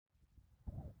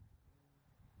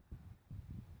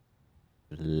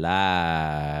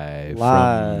Live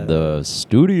Live. from the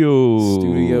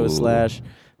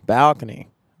Studio/balcony.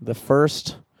 The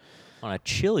first. on a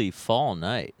chilly fall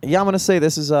night. Yeah, I'm going to say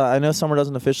this is, I know summer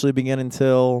doesn't officially begin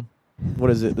until, what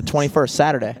is it, the 21st,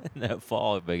 Saturday. No,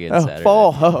 fall begins Oh, Saturday.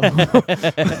 fall. Oh.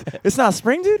 It's not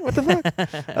spring, dude? What the fuck?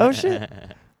 Oh, shit.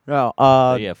 No.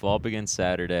 But yeah, fall begins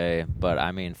Saturday, but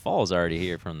I mean, fall's already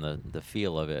here from the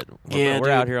feel of it. We're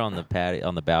out dude. here on the patio,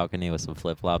 on the balcony with some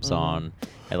flip flops on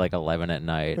at like 11 at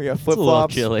night. We got It's a little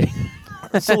flip-flops. chilly.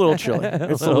 It's a little chilly.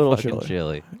 It's a little fucking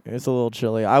chilly. It's a little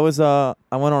chilly. I went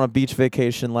on a beach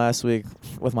vacation last week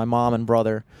with my mom and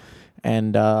brother,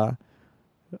 and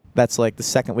that's like the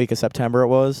second week of September it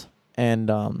was,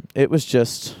 and it was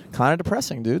just kind of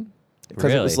depressing, dude.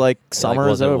 Because it was like summer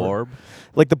was is over. Warm?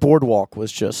 Like the boardwalk was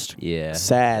just Yeah.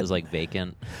 sad. It was like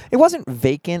vacant. It wasn't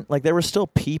vacant. Like there were still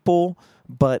people,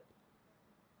 but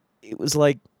it was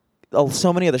like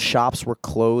so many of the shops were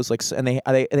closed. Like, and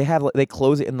they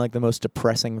close it in like the most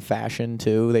depressing fashion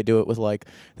too. They do it with like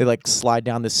they like slide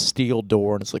down this steel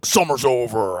door and it's like summer's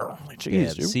over. Like, geez,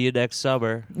 Yeah. dude. See you next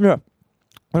summer. Yeah. And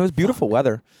it was beautiful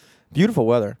weather, beautiful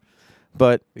weather.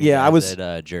 But You yeah, I guys was.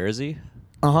 at Jersey.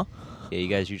 Uh huh. Yeah, you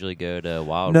guys usually go to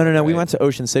Wild. No. Right? We went to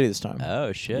Ocean City this time.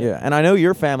 Oh shit. Yeah, and I know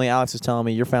your family. Alex was telling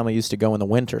me your family used to go in the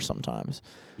winter sometimes.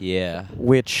 Yeah.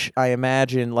 Which I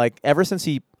imagine, like, ever since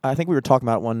I think we were talking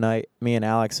about it one night, me and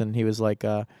Alex, and he was like,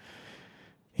 yeah,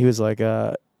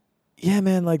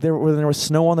 man, like there was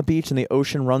snow on the beach and the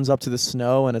ocean runs up to the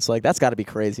snow, and it's like, that's got to be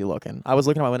crazy looking. I was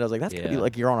looking at my window, I was like, that's got to be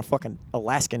like you're on a fucking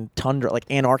Alaskan tundra, like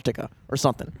Antarctica or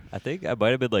something. I think I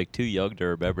might have been like too young to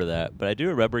remember that, but I do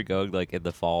remember going like in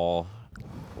the fall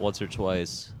once or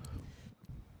twice.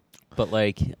 But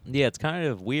like, yeah, it's kind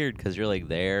of weird because you're like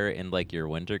there in like your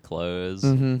winter clothes,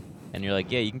 and you're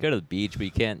like, yeah, you can go to the beach, but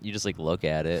you can't. You just like look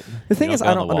at it. The thing You is, go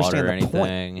I in don't the water understand or the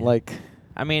anything. point. Like,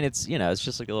 I mean, it's it's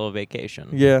just like a little vacation.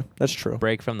 yeah, that's true.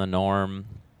 Break from the norm.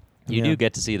 You Yeah. do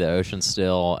get to see the ocean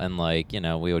still, and like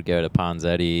we would go to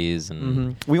Ponzetti's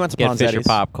and We went to get Fisher Ponzetti's.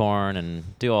 popcorn and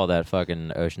do all that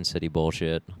fucking Ocean City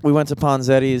bullshit. We went to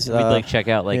Ponzetti's. We'd like check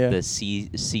out like yeah. the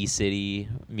Sea City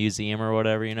Museum or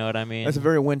whatever, you know what I mean? That's a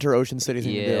very winter Ocean City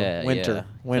thing to do.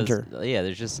 Winter. 'Cause, yeah,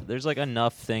 there's like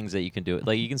enough things that you can do.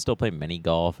 Like you can still play mini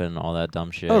golf and all that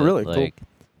dumb shit. Oh, really? Cool. Like,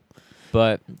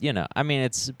 but I mean,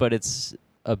 it's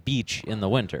a beach in the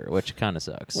winter, which kind of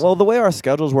sucks. Well, the way our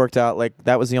schedules worked out, like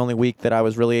that was the only week that I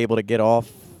was really able to get off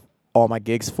all my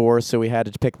gigs for, so we had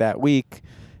to pick that week.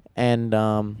 And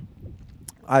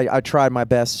I tried my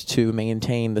best to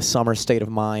maintain the summer state of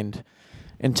mind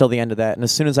until the end of that. And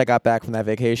as soon as I got back from that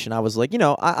vacation, I was like,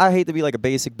 I hate to be like a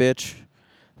basic bitch,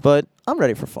 but I'm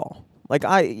ready for fall. Like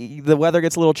the weather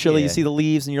gets a little chilly. Yeah. You see the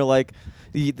leaves, and you're like,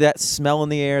 that smell in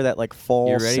the air, that like fall.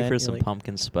 You're ready scent, for you're some like,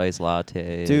 pumpkin spice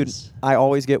lattes, dude. I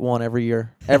always get one every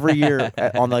year. Every year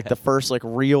on like the first like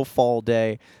real fall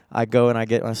day, I go and I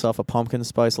get myself a pumpkin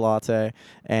spice latte,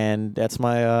 and that's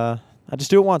my. I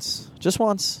just do it once, just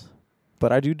once,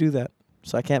 but I do that.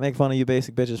 So I can't make fun of you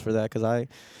basic bitches for that because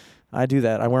I do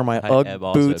that. I wear my I UGG am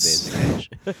also a boots. basic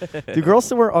bitch. Do girls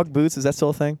still wear UGG boots? Is that still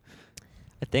a thing?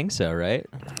 I think so, right?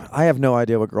 I have no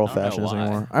idea what girl I don't know fashion is why.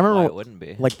 anymore. I Why remember it wouldn't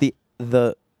be. like the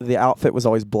outfit was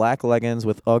always black leggings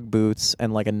with UGG boots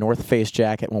and like a North Face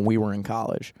jacket when we were in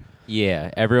college. Yeah,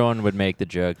 everyone would make the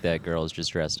joke that girls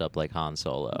just dressed up like Han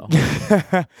Solo.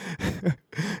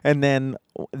 And then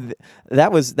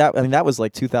that was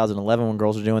like 2011 when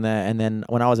girls were doing that. And then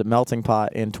when I was at Melting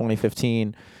Pot in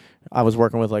 2015, I was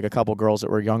working with like a couple girls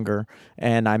that were younger,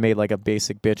 and I made like a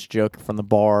basic bitch joke from the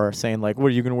bar saying like, "What are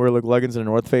you gonna wear, like leggings and a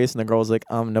North Face?" And the girl was like,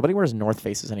 "Nobody wears North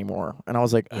Faces anymore." And I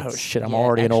was like, "Oh shit, I'm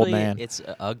already an old man." It's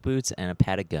UGG boots and a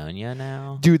Patagonia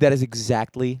now. Dude, that is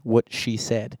exactly what she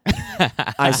said.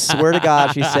 I swear to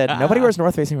God, she said, "Nobody wears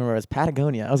North Face anymore. It's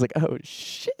Patagonia." I was like, "Oh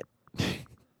shit."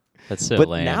 That's so But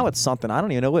lame. now it's something. I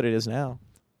don't even know what it is now.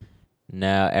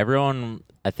 No, everyone.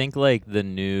 I think like the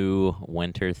new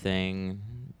winter thing,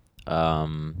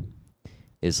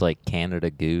 is like Canada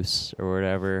Goose or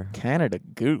whatever. Canada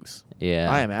Goose. Yeah,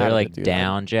 I am out they're of like it, dude.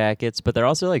 down jackets, but they're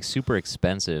also like super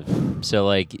expensive. So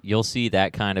like you'll see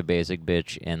that kind of basic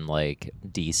bitch in like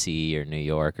DC or New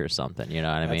York or something. You know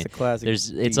what I That's mean? a classic.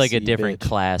 It's like a DC different bitch.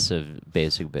 class of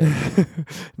basic bitch.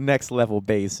 Next level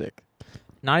basic.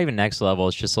 Not even next level.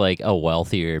 It's just like a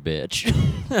wealthier bitch.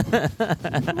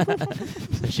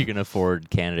 She can afford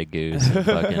Canada Goose and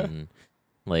fucking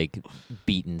like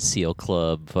Beaten Seal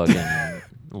Club fucking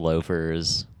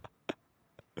loafers.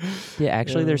 Yeah,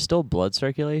 actually, Yeah. there's still blood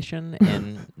circulation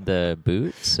in the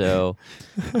boot, so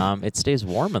it stays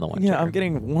warm in the winter. Yeah, I'm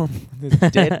getting warm.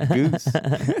 This dead goose.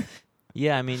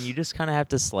 Yeah, I mean, you just kind of have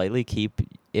to slightly keep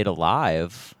it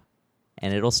alive.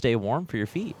 and it'll stay warm for your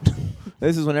feet.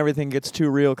 This is when everything gets too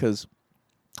real because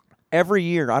every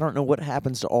year I don't know what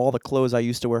happens to all the clothes I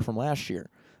used to wear from last year.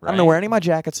 I don't know where any of my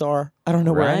jackets are. I don't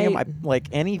know where any of my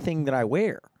anything that I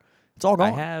wear. It's all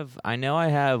gone. I know I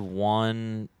have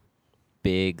one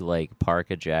big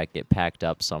parka jacket packed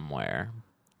up somewhere.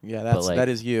 Yeah, that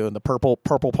is you. And the purple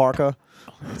parka.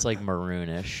 It's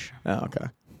maroonish. Oh, okay.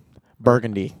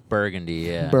 Burgundy,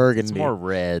 yeah. Burgundy. It's more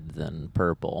red than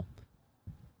purple.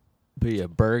 But yeah,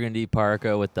 burgundy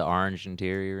parka with the orange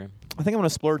interior. I think I'm going to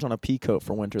splurge on a pea coat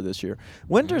for winter this year.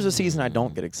 Winter's a season I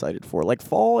don't get excited for.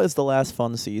 Fall is the last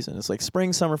fun season. It's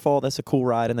spring, summer, fall, that's a cool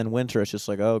ride. And then winter, it's just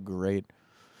oh, great.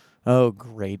 Oh,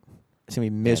 great. It's going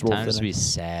to be miserable. Times to be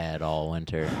sad all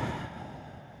winter.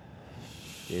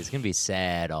 It's going to be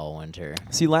sad all winter.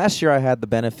 See, last year I had the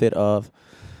benefit of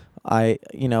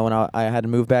when I had to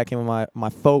move back in with my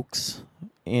folks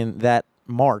in that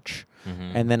March.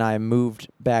 Mm-hmm. And then I moved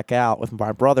back out with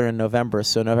my brother in November.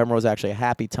 So November was actually a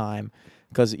happy time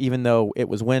because even though it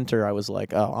was winter, I was oh,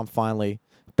 I'm finally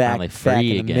back free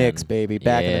in the again. mix, baby.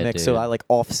 Back in the mix. Dude. So I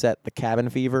offset the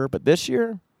cabin fever. But this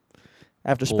year,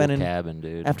 after Full spending cabin,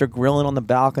 dude. after grilling on the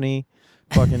balcony,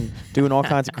 fucking doing all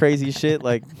kinds of crazy shit,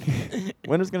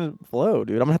 winter's gonna flow,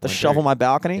 dude. I'm gonna have to shovel my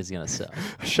balcony. It's gonna suck.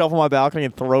 Shovel my balcony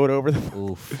and throw it over the.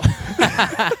 Oof.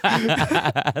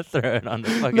 Throw it on the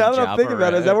fucking Now that I'm thinking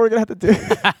about it, is that what we're gonna have to do?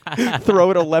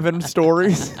 Throw it 11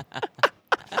 stories.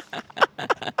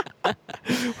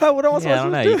 What else? I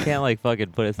don't know. You can't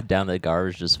fucking put it down the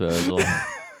garbage disposal.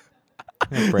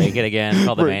 Break it again.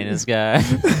 Call the maintenance guy.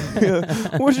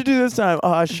 What'd you do this time?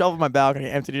 I shoveled my balcony,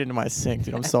 emptied it into my sink,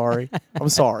 dude. I'm sorry.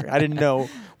 I didn't know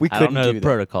we couldn't I don't know do the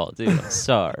protocol, dude. I'm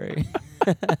sorry.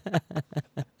 What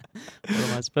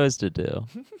am I supposed to do?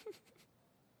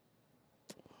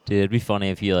 Dude, it'd be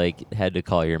funny if you had to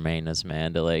call your maintenance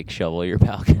man to shovel your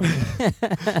balcony.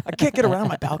 I can't get around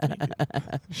my balcony, dude.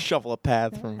 Shovel a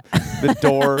path from the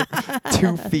door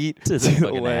 2 feet to the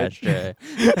fucking ledge. ashtray.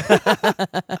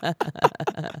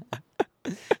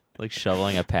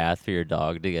 Shoveling a path for your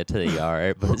dog to get to the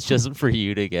yard, but it's just for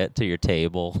you to get to your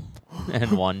table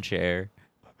and one chair.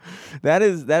 That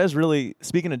is really,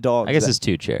 speaking of dogs. I guess it's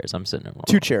 2 chairs. I'm sitting in one.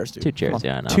 2 chairs, dude. 2 chairs,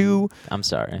 yeah, I know. 2 I'm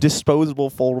sorry.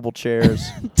 disposable, foldable chairs.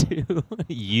 2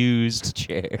 used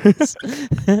chairs.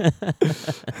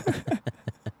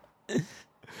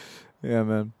 Yeah,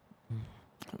 man.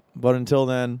 But until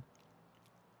then,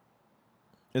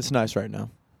 it's nice right now.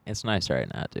 It's nice right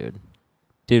now, dude.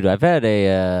 Dude, I've had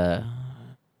a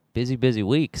busy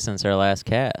week since our last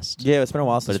cast. Yeah, it's been a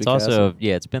while since But it's we also, casted.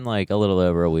 it's been a little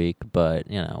over a week, but,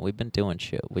 we've been doing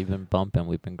shit. We've been bumping.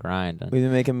 We've been grinding. We've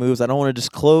been making moves. I don't want to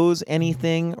disclose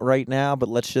anything right now, but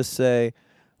let's just say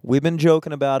we've been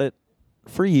joking about it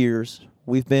for years.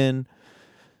 We've been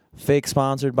fake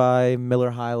sponsored by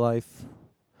Miller High Life,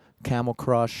 Camel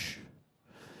Crush,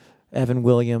 Evan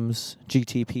Williams,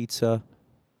 GT Pizza,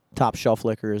 Top Shelf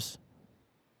Liquors.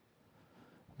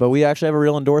 But we actually have a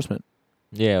real endorsement.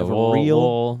 Yeah,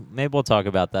 maybe we'll talk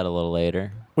about that a little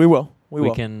later. We will.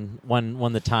 We can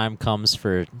when the time comes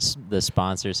for the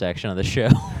sponsor section of the show.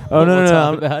 Oh, we'll no.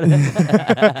 talk about it.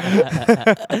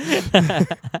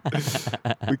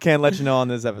 We can't let you know on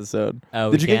this episode.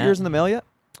 Oh, Did you get yours in the mail yet?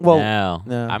 Well,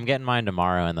 no. I'm getting mine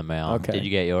tomorrow in the mail. Okay. Did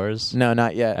you get yours? No,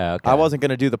 not yet. Oh, okay. I wasn't going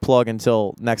to do the plug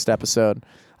until next episode.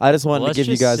 I just wanted to give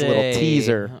you guys a little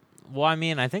teaser. Well,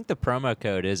 I think the promo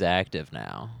code is active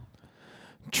now.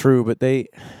 True, but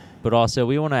also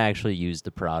we want to actually use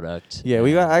the product. Yeah,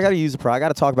 I got to use the product. I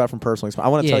got to talk about it from personal experience. I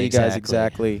want to tell you guys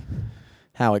exactly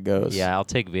how it goes. Yeah, I'll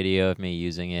take video of me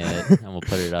using it and we'll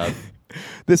put it up.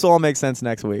 This will all make sense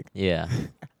next week. Yeah.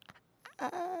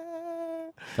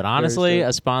 But honestly,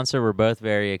 a sponsor we're both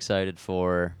very excited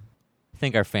for. I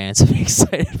think our fans will be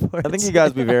excited for it. I think you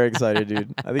guys will be very excited,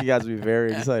 dude. I think you guys will be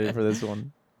very excited for this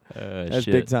one. That's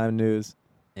big time news.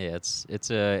 Yeah, it's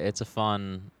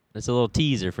a little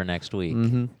teaser for next week.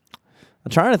 Mm-hmm. I'm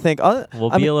trying to think.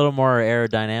 We'll be a little more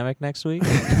aerodynamic next week.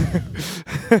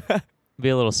 Be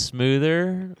a little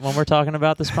smoother when we're talking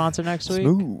about the sponsor next week.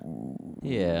 Smooth.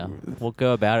 Yeah, we'll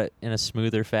go about it in a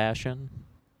smoother fashion.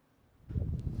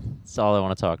 That's all I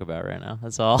want to talk about right now.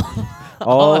 That's all.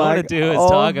 All I want to do is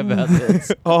talk about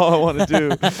this. All I want to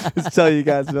do is tell you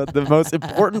guys about the most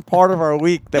important part of our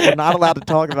week that we're not allowed to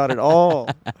talk about at all.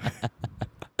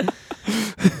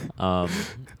 Oh,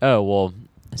 well,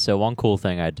 so one cool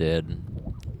thing I did,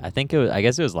 I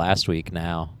guess it was last week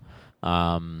now.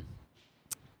 I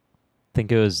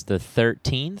think it was the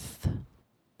 13th. I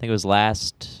think it was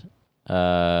last,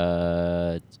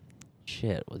 was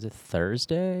it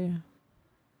Thursday?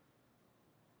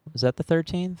 Was that the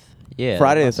 13th? Yeah.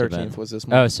 Friday the must have been. 13th was this Oh,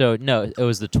 month. so no, it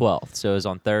was the 12th. So it was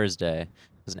on Thursday.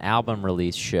 It was an album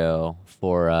release show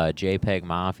for JPEG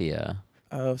Mafia,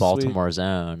 Oh, sweet. Baltimore's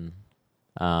own.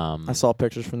 I saw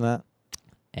pictures from that.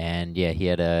 And yeah, he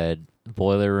had a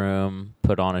Boiler Room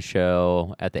put on a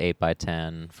show at the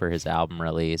 8x10 for his album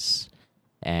release.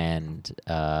 And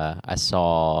I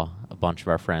saw a bunch of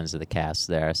our friends of the cast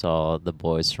there. I saw the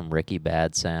boys from Ricky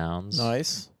Bad Sounds.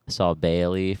 Nice. I saw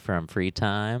Bailey from Free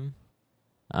Time.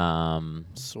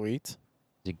 Sweet.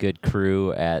 A good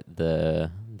crew at the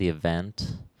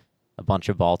event. A bunch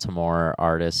of Baltimore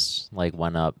artists like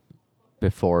went up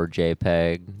before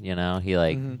JPEG, you know. He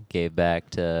like gave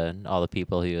back to all the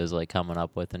people he was like coming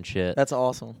up with and shit. That's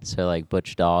awesome. So like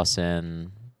Butch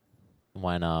Dawson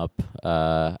went up,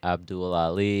 Abdul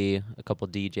Ali, a couple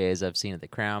DJs I've seen at the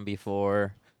Crown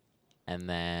before, and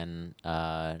then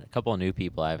a couple of new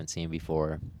people I haven't seen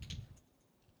before.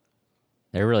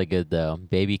 They're really good though.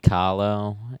 Baby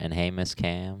Kahlo and Hey Miss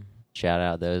Cam. Shout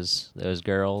out those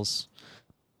girls.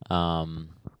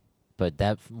 But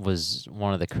that was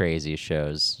one of the craziest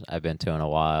shows I've been to in a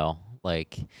while.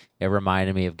 Like, it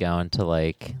reminded me of going to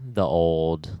like the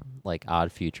old like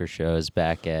Odd Future shows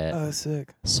back at sick.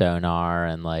 Sonar,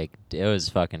 and like it was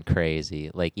fucking crazy.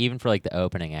 Like even for like the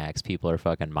opening acts, people are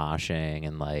fucking moshing,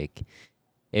 and like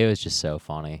it was just so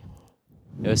funny.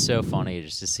 It was so funny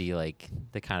just to see like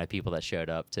the kind of people that showed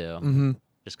up too. Mm-hmm.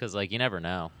 Just because like you never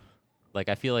know. Like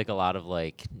I feel like a lot of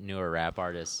like newer rap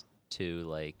artists too,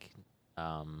 like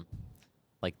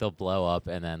they'll blow up,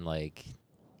 and then like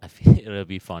I feel it'll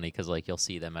be funny because like you'll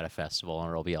see them at a festival and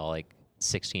it'll be all like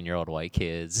 16-year-old white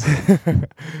kids.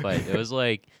 But it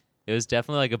was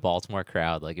definitely like a Baltimore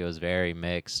crowd. Like it was very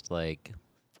mixed. Like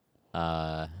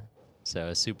so it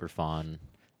was super fun.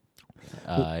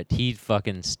 He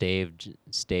fucking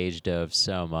stage dove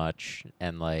so much,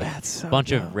 and like So a bunch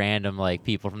dope. of random like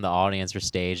people from the audience were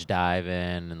stage diving,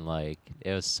 and like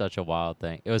it was such a wild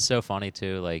thing. It was so funny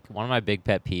too. Like one of my big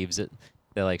pet peeves that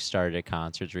like started at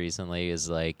concerts recently is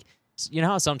like, you know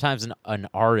how sometimes an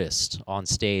artist on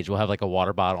stage will have like a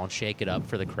water bottle and shake it up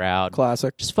for the crowd.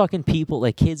 Classic. Just fucking people,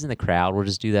 like kids in the crowd will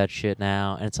just do that shit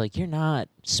now, and it's like you're not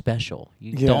special.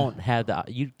 You don't have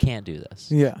you can't do this.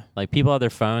 Yeah. Like people have their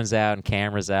phones out and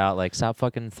cameras out. Like stop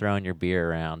fucking throwing your beer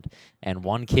around. And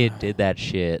one kid did that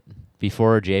shit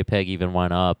before JPEG even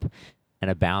went up, and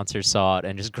a bouncer saw it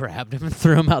and just grabbed him and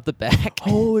threw him out the back.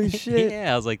 Holy shit.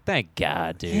 Yeah, I was like, thank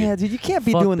God, dude. Yeah, dude, you can't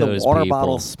be Fuck doing the those water people.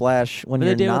 bottle splash when But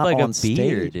you're they did it not with like on a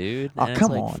beer, stage. dude. Oh, And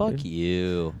come it's like, on, fuck dude.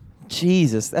 you.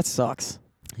 Jesus, that sucks.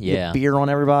 Yeah. Get beer on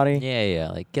everybody.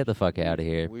 Yeah. Like, get the fuck out of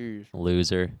here, Weird.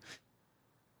 loser.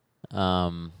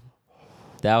 That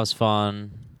was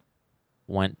fun.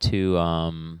 Went to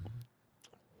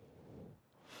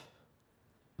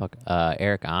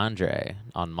Eric Andre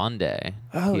on Monday.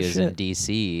 Oh, he was in shit.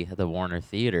 D.C. at the Warner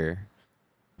Theater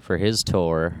for his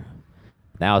tour.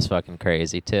 That was fucking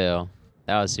crazy too.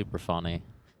 That was super funny.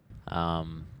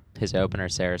 His opener,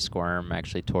 Sarah Squirm,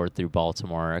 actually toured through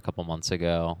Baltimore a couple months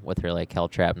ago with her like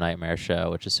Helltrap Nightmare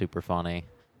show, which is super funny.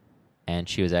 And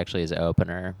she was actually his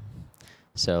opener.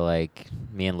 So like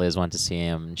me and Liz went to see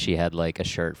him, and she had like a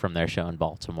shirt from their show in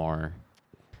Baltimore,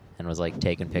 and was like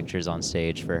taking pictures on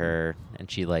stage for her,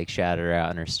 and she like shouted her out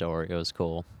in her story. It was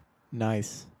cool.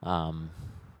 Nice. And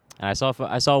I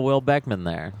saw Will Beckman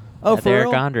there. Oh, at for the Eric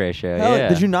real? Andre show. Hell, yeah.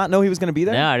 Did you not know he was going to be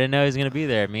there? No, I didn't know he was gonna be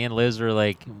there. Me and Liz were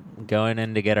like going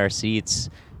in to get our seats,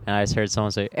 and I just heard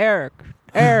someone say Eric,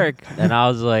 and I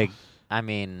was like, I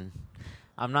mean,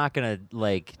 I'm not gonna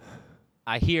like.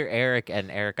 I hear Eric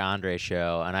and Eric Andre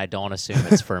show, and I don't assume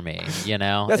it's for me, you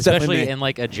know? That's definitely Especially me. in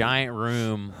like a giant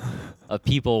room of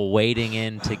people waiting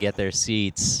in to get their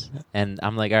seats. And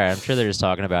I'm like, all right, I'm sure they're just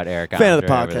talking about Eric Fan Andre of the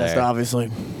over podcast, there. obviously.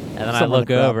 And then I Someone in look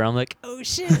the crowd. over, I'm like, oh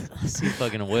shit. I see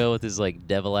fucking Will with his like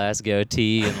devil ass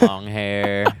goatee and long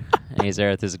hair. And he's there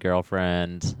with his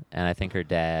girlfriend, and I think her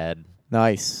dad.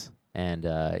 Nice. And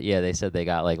yeah, they said they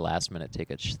got like last minute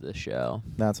tickets to the show.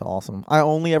 That's awesome. I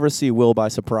only ever see Will by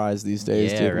surprise these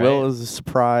days, Yeah, dude. right? Will is a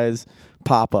surprise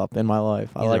pop-up in my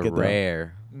life. I He's like a it,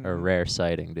 though. a rare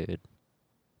sighting, dude.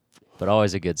 But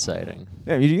always a good sighting.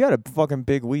 Yeah, you got a fucking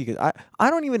big week. I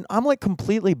don't even, I'm like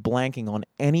completely blanking on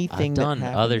anything I've that done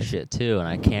happened other this- shit too, and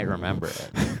I can't remember it.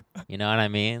 You know what I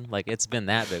mean? Like it's been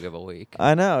that big of a week.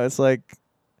 I know. It's like,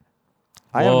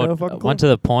 I have no fucking clue. Went to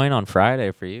the Point on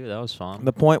Friday for you. That was fun.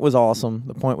 The Point was awesome.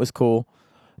 The Point was cool.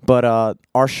 But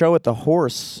our show at the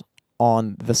Horse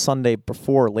on the Sunday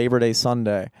before Labor Day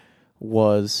Sunday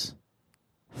was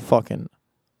fucking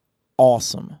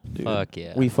awesome, dude. Fuck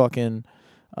yeah. We fucking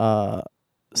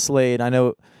slayed. I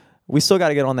know We still got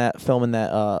to get on that filming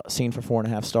that scene for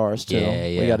 4.5 stars too. Yeah,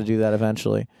 We yeah. got to do that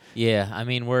eventually. Yeah, I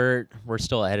mean we're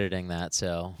still editing that,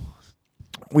 so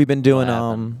We've been doing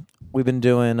happen.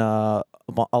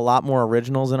 a lot more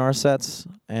originals in our sets,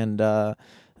 and the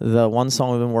one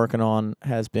song we've been working on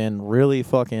has been really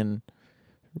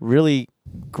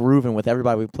grooving with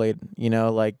everybody we played. You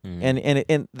know, like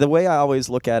and the way I always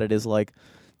look at it is like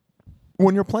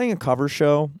when you're playing a cover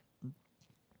show,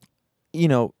 you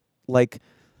know, like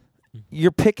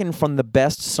you're picking from the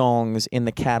best songs in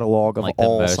the catalog of like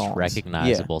all the most songs.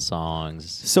 recognizable Yeah. songs.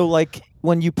 So like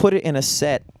when you put it in a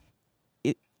set,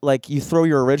 it like you throw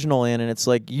your original in, and it's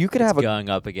like you could have a going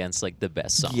up against like the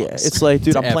best songs. yeah. It's like,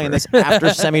 dude, I'm playing ever. this after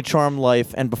Semi-Charmed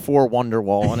Life and before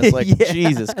Wonderwall, and it's like Yeah,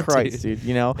 Jesus Christ, dude.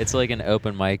 You know, It's like an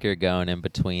open micer going in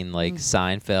between like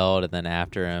Seinfeld, and then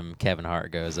after him, Kevin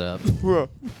Hart goes up.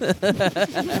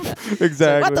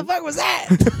 exactly. What the fuck was that?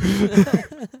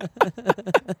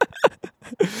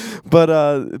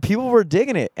 But people were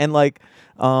digging it, and like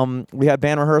we had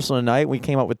band rehearsal tonight. We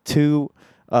came up with two.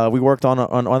 We worked on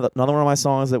another one of my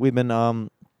songs that we've been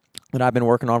that I've been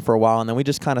working on for a while, and then we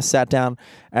just kind of sat down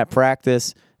at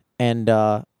practice, and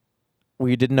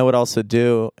we didn't know what else to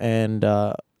do, and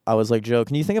I was like, Joe,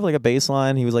 can you think of like a bass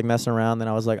line? He was like messing around, then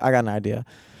I was like, I got an idea,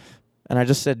 and I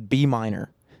just said B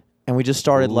minor. And we just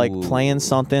started like playing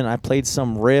something. I played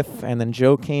some riff, and then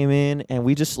Joe came in, and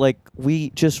we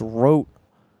just wrote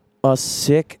a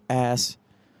sick ass,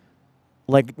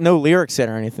 like no lyrics in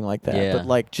or anything like that, Yeah. but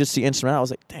like just the instrumental. I was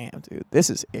like, damn, dude, this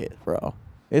is it, bro.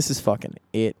 This is fucking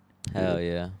it. Hell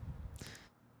yeah.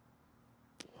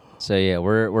 So yeah,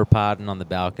 we're podding on the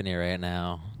balcony right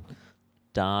now.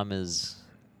 Dom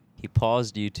he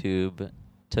paused YouTube,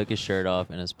 took his shirt off,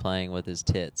 and is playing with his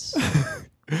tits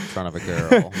in front of a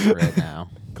girl right now.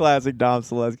 Classic Dom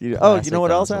Selesky. Oh, you Classic know what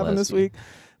Dom else happened this Selesky. week?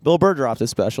 Bill Burr dropped his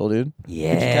special, dude.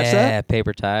 Yeah, Did you catch that?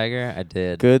 Paper Tiger. I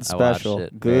did. Good I watched special.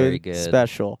 it. Very good.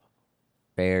 Special.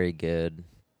 Very good.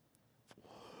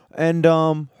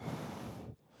 And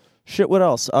shit. What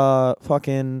else?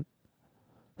 Fucking.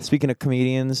 Speaking of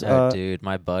comedians, Dude,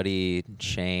 my buddy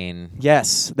Shane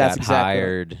yes, that's got exactly.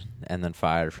 hired and then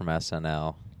fired from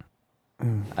SNL.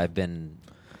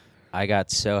 I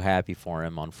got so happy for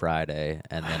him on Friday,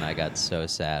 and then I got so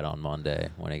sad on Monday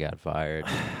when he got fired.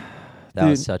 That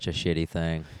was Dude. such a shitty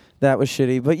thing. That was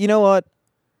shitty. But you know what?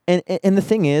 And the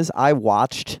thing is, I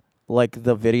watched like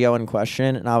the video in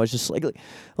question, and I was just like,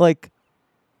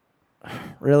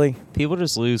 really? People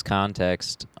just lose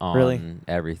context on Really?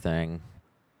 everything.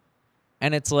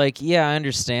 And it's like, yeah, I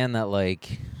understand that,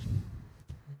 like,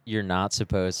 you're not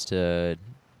supposed to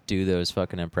do those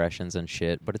fucking impressions and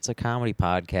shit, but it's a comedy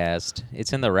podcast.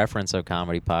 It's in the reference of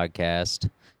comedy podcast.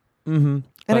 Mm-hmm.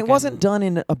 And it wasn't Fucking- done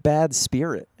in a bad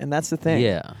spirit, and that's the thing.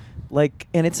 Yeah. Like,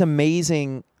 and it's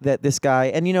amazing that this guy,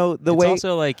 and you know the It's way.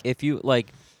 also like, if you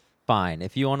like, fine,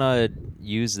 if you want to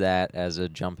use that as a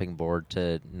jumping board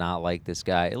to not like this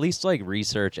guy, at least like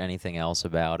research anything else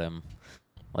about him.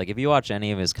 Like, if you watch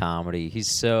any of his comedy,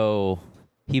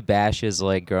 he bashes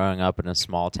like growing up in a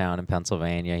small town in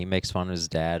Pennsylvania. He makes fun of his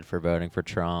dad for voting for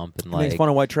Trump, and He like makes fun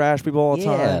of white trash people all the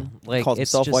time. like Calls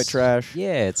it's himself white just- trash.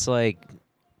 Yeah, it's like,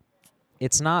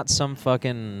 it's not some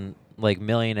fucking like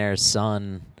millionaire's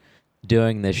son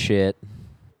doing this shit.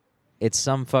 It's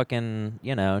some fucking,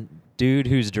 dude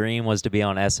whose dream was to be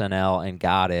on SNL and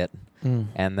got it,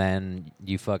 and then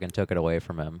you fucking took it away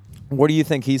from him. What do you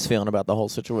think he's feeling about the whole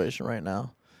situation right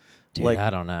now? Dude, Like, I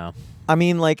don't know. I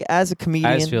mean, like as a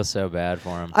comedian, I just feel so bad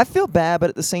for him. I feel bad, but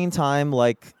at the same time,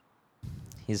 like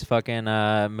He's fucking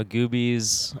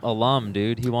Magooby's alum,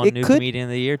 dude. He won It New could- Comedian of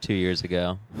the Year 2 years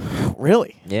ago.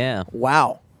 really, Yeah.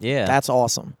 wow, Yeah. that's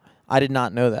awesome. I did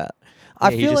not know that. Yeah,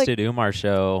 I he feel just like did Umar's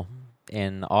show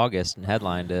in August and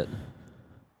headlined it.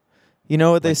 you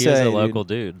know what they Like, he say. was a dude. local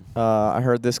dude. I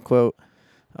heard this quote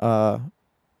on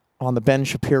the Ben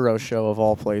Shapiro show of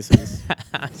all places.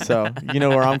 So you know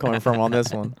where I'm coming from on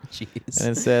this one. Jeez.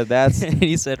 And it said that's And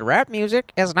he said, rap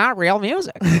music is not real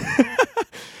music.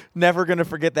 never gonna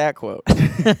forget that quote.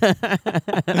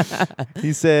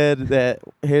 He said that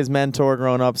his mentor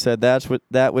growing up said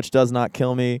that which does not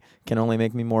kill me can only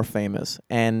make me more famous.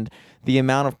 And the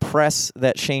amount of press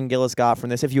that Shane Gillis got from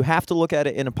this, if you have to look at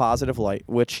it in a positive light,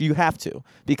 which you have to,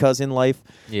 because in life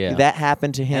Yeah. that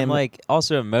happened to him. And, like,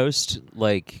 also most,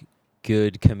 like,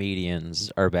 good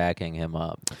comedians are backing him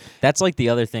up. That's, like, the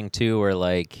other thing, too, where,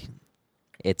 like,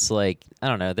 it's, like, I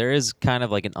don't know, there is kind of,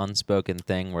 like, an unspoken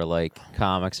thing where, like,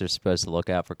 comics are supposed to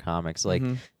look out for comics. Like,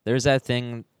 there's that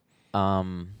thing,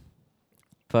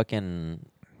 fucking,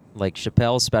 like,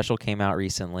 Chappelle's special came out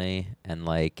recently, and,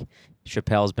 like,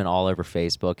 Chappelle's been all over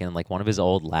Facebook, and like one of his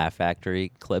old Laugh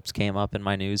Factory clips came up in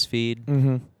my news feed,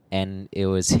 Mm-hmm. and it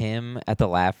was him at the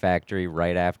Laugh Factory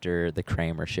right after the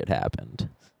Kramer shit happened.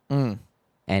 Mm.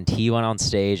 And he went on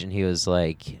stage and he was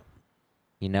like,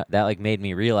 that like made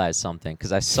me realize something,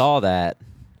 because I saw that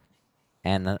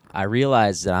and I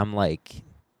realized that I'm like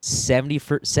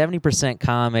 70%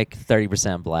 comic,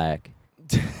 30% black.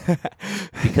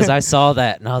 Because I saw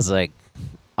that and I was like,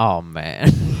 oh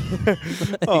man.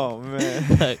 Oh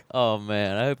man. Like, oh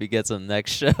man, I hope he gets him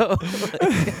next show.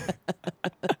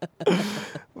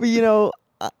 But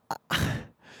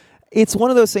it's one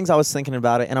of those things. I was thinking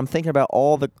about it, and I'm thinking about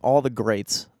all the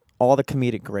greats, all the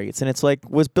comedic greats, and it's like,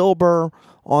 was Bill Burr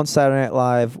on Saturday Night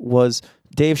Live? Was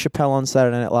Dave Chappelle on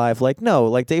Saturday Night Live? Like, no,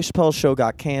 like Dave Chappelle's show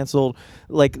got canceled.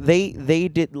 Like they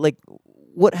did, like,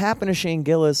 what happened to Shane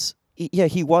Gillis? Yeah,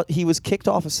 he was kicked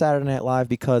off of Saturday Night Live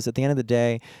because at the end of the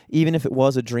day, even if it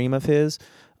was a dream of his,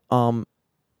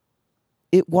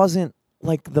 it wasn't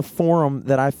like the forum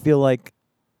that I feel like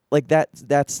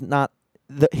that's not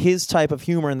his type of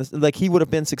humor, and like he would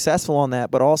have been successful on that,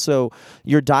 but also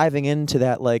you're diving into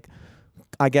that, like,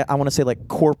 I want to say, like,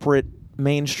 corporate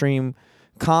mainstream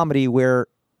comedy where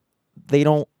they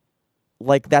don't,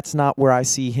 like, that's not where I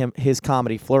see his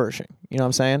comedy flourishing. You know what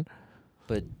I'm saying?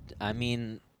 But I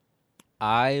mean,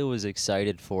 I was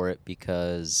excited for it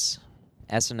because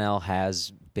SNL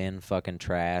has been fucking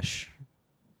trash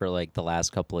for like the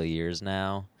last couple of years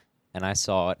now. And I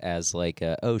saw it as like,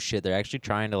 oh shit, they're actually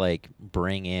trying to like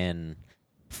bring in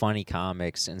funny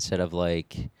comics instead of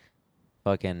like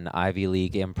fucking Ivy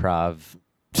League improv,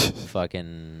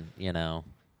 fucking,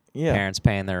 Yeah. parents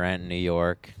paying their rent in New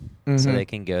York so Mhm. they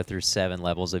can go through 7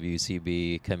 levels of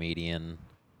UCB comedian.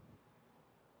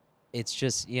 It's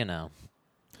just,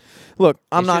 Look,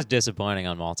 it's just disappointing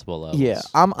on multiple levels. Yeah,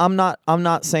 I'm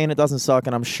not saying it doesn't suck,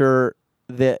 and I'm sure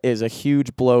that is a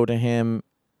huge blow to him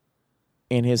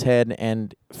in his head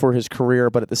and for his career.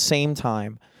 But at the same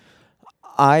time,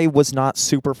 I was not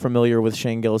super familiar with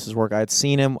Shane Gillis's work. I had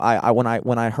seen him. When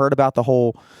I heard about the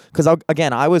whole, because I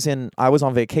was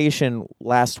on vacation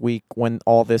last week when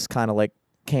all this kind of like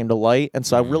came to light, and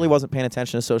so I really wasn't paying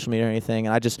attention to social media or anything.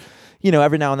 And I just,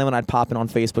 every now and then when I'd pop in on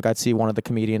Facebook, I'd see one of the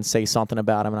comedians say something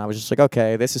about him, and I was just like,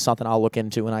 okay, this is something I'll look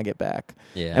into when I get back.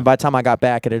 Yeah. And by the time I got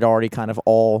back, it had already kind of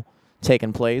all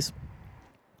taken place.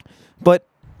 But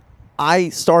I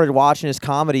started watching his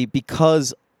comedy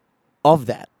because of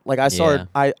that. Like I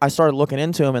started looking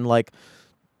into him, and like,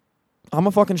 I'm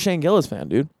a fucking Shane Gillis fan,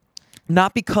 dude.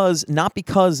 Not because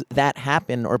that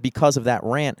happened or because of that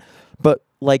rant, but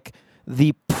like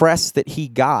the press that he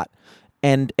got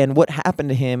and what happened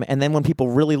to him, and then when people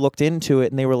really looked into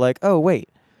it and they were like, oh wait,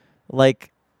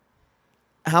 like,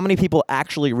 how many people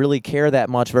actually really care that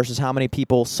much versus how many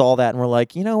people saw that and were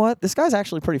like, you know what, this guy's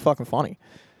actually pretty fucking funny.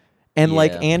 And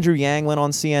like Andrew Yang went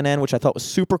on CNN, which I thought was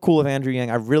super cool of Andrew Yang.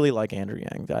 I really like Andrew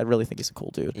Yang. I really think he's a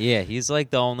cool dude. Yeah, he's like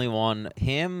the only one.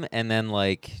 Him, and then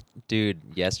like, dude,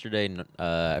 yesterday,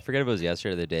 I forget if it was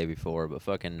yesterday or the day before, but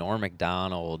fucking Norm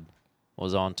Macdonald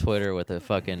was on Twitter with a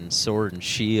fucking sword and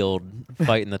shield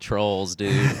fighting the trolls,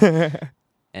 dude.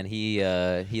 And he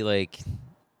like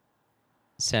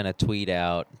sent a tweet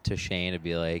out to Shane to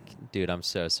be like, dude, I'm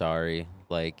so sorry.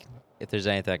 Like, if there's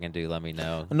anything I can do, let me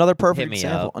know. Another perfect Hit me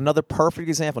example. up. Another perfect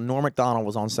example. Norm Macdonald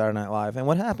was on Saturday Night Live, and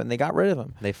what happened? They got rid of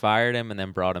him. They fired him and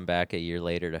then brought him back a year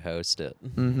later to host it.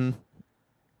 Mm-hmm.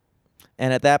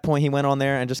 And at that point, he went on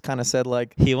there and just kind of said,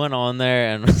 like, He went on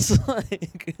there and was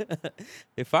like,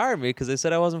 they fired me because they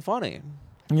said I wasn't funny.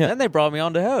 yeah. Then they brought me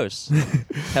on to host.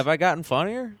 Have I gotten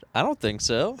funnier? I don't think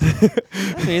so.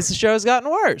 That means the show's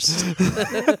gotten worse.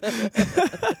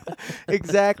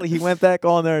 Exactly. He went back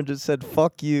on there and just said,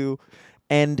 "Fuck you."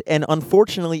 And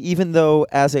unfortunately, even though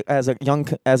as a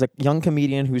young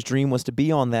comedian whose dream was to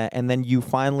be on that, and then you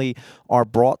finally are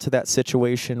brought to that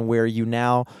situation where you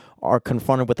now are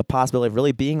confronted with the possibility of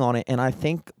really being on it, and I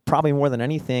think probably more than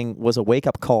anything was a wake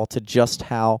up call to just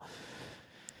how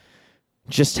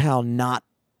not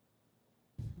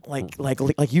like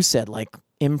you said, like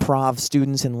improv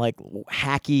students and like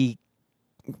hacky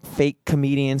fake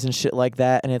comedians and shit like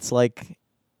that, and it's like,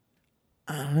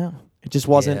 I don't know, it just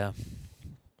wasn't. Yeah.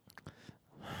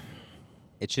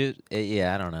 It should.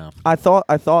 I don't know. I thought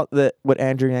that what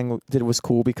Andrew Yang did was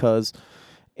cool because,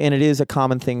 and it is a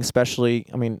common thing, especially,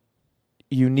 I mean,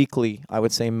 uniquely, I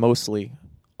would say mostly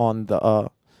on the,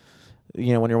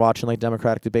 when you're watching like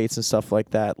Democratic debates and stuff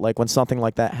like that. Like when something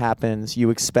like that happens,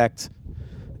 you expect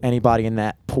anybody in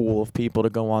that pool of people to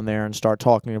go on there and start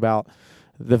talking about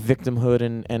the victimhood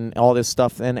and all this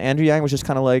stuff. And Andrew Yang was just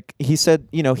kind of like, he said,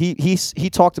 you know, he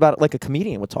talked about it like a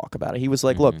comedian would talk about it. He was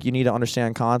like, look, you need to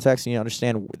understand context, you need to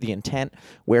understand the intent,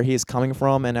 where he is coming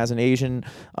from. And as an Asian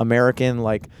American,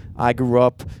 like, I grew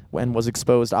up and was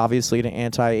exposed obviously to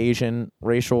anti-Asian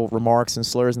racial remarks and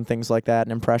slurs and things like that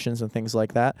and impressions and things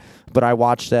like that. But I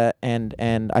watched that, and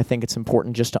I think it's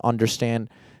important just to understand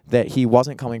that he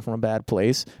wasn't coming from a bad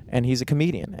place, and he's a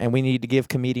comedian, and we need to give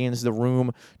comedians the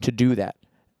room to do that,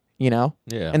 you know?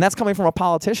 Yeah. And that's coming from a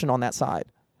politician on that side,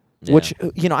 Yeah. which,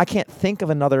 you know, I can't think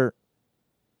of another,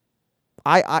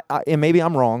 and maybe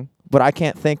I'm wrong, but I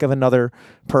can't think of another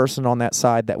person on that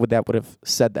side that would have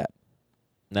said that.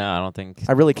 No, I don't think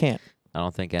I really can't.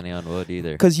 anyone would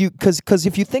either. Because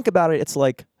if you think about it, it's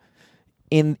like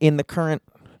in the current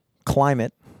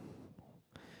climate,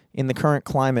 in the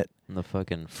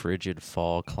fucking frigid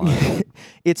fall climate.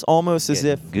 it's almost as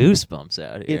if goosebumps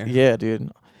out here. yeah, dude.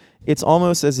 It's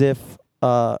almost as if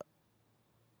I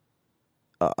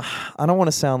don't want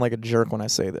to sound like a jerk when I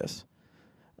say this.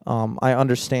 I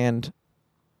understand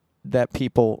that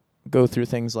people go through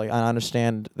things like, I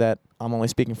understand that I'm only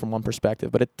speaking from one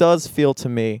perspective, but it does feel to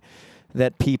me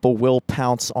that people will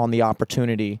pounce on the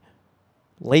opportunity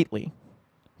lately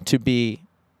to be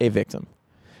a victim.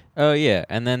 Oh yeah,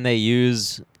 and then they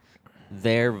use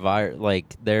their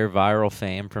viral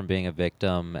fame from being a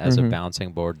victim as a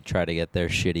bouncing board to try to get their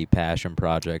shitty passion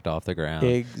project off the ground.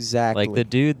 Exactly. Like the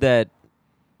dude that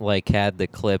like had the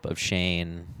clip of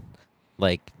Shane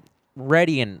like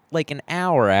ready in like an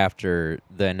hour after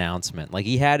the announcement. Like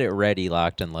he had it ready,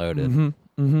 locked and loaded.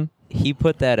 He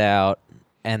put that out,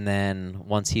 and then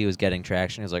once he was getting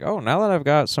traction, he was like, "Oh, now that I've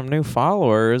got some new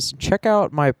followers, check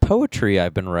out my poetry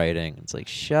I've been writing." It's like,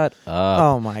 shut up.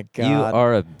 Oh my God. You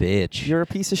are a bitch. You're a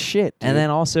piece of shit, dude. And then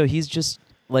also, he's just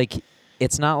like,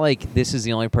 it's not like this is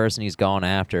the only person he's gone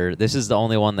after. This is the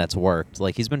only one that's worked.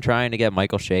 Like, he's been trying to get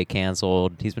Michael Shea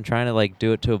canceled. He's been trying to like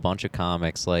do it to a bunch of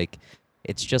comics. Like,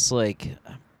 it's just like,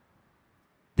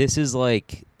 this is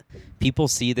like, people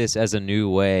see this as a new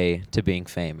way to being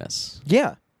famous.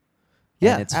 Yeah.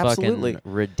 Yeah, and it's absolutely.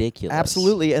 fucking ridiculous.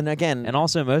 Absolutely. And again, And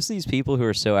also, most of these people who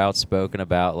are so outspoken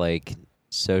about like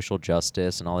social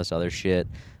justice and all this other shit,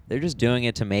 they're just doing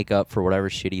it to make up for whatever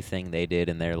shitty thing they did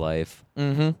in their life.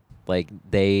 Like,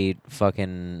 they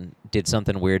fucking did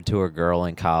something weird to a girl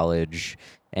in college,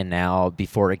 and now,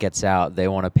 before it gets out, they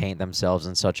want to paint themselves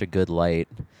in such a good light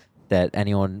that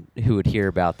anyone who would hear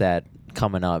about that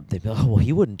coming up, they'd be like, "Oh, well,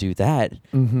 he wouldn't do that.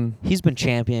 He's been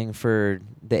championing for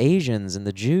the Asians and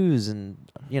the Jews," and,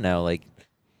 you know, like,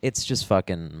 it's just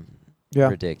fucking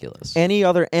ridiculous. any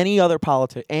other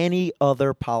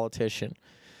politician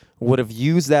would have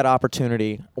used that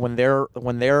opportunity when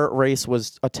their race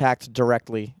was attacked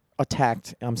directly.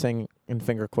 I'm saying in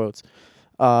finger quotes,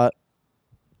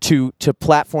 to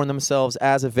platform themselves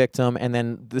as a victim, and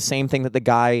then the same thing that the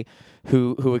guy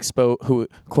who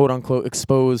quote unquote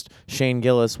exposed Shane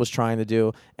Gillis was trying to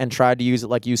do, and tried to use it,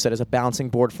 like you said, as a bouncing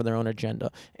board for their own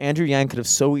agenda. Andrew Yang could have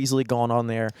so easily gone on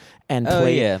there and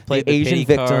played the Asian pity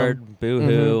victim. Card,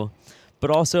 boo-hoo.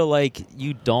 But also, like,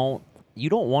 you don't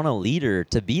want a leader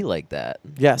to be like that.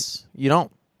 Yes, you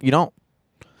don't.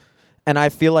 And I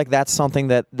feel like that's something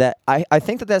that I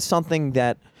think that's something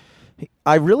that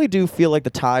I really do feel like the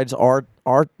tides are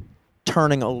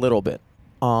turning a little bit.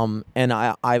 And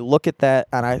I look at that,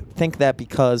 and I think that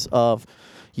because of,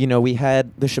 you know, we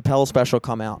had the Chappelle special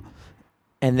come out,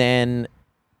 and then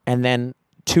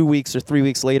 2 weeks or 3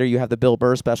 weeks later you have the Bill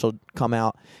Burr special come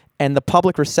out, and the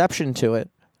public reception to it,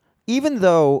 even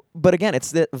though, but again,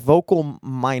 it's that vocal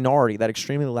minority, that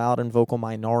extremely loud and vocal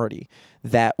minority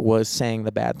that was saying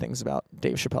the bad things about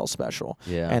Dave Chappelle's special.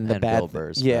 Yeah, and the and bad Bill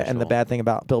Burr's and the special. bad thing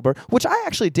about Bill Burr, which I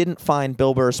actually didn't find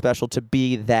Bill Burr's special to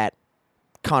be that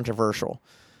controversial.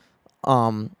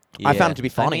 I found it to be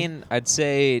funny. I mean, I'd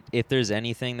say if there's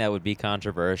anything that would be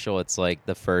controversial, it's like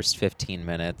the first 15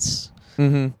 minutes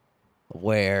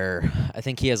where I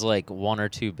think he has like one or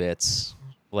two bits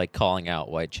like calling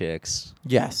out white chicks.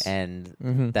 Yes. And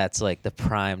that's like the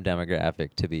prime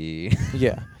demographic to be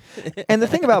Yeah. And the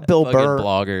thing about Bill fucking Burr,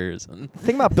 bloggers. the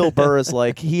thing about Bill Burr is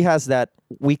like he has that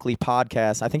weekly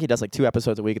podcast. I think he does like 2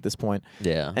 episodes a week at this point.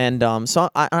 Yeah. And so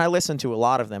I listen to a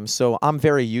lot of them. So I'm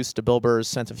very used to Bill Burr's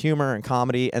sense of humor and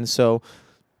comedy. And so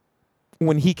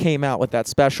when he came out with that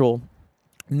special,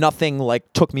 nothing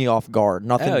like took me off guard.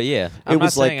 Nothing. Oh yeah, I'm not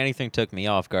was like- saying anything took me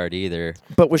off guard either.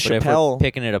 But with But if we're Chappelle,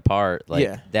 picking it apart, like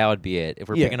Yeah. that would be it. If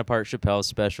we're Yeah. picking apart Chappelle's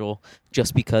special,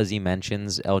 just because he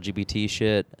mentions LGBT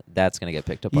shit, that's gonna get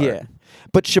picked apart. yeah.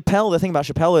 But Chappelle, the thing about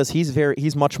Chappelle is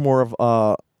he's much more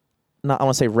of not I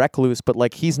want to say recluse, but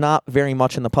like he's not very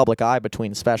much in the public eye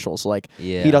between specials. Like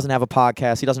Yeah. he doesn't have a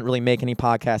podcast. He doesn't really make any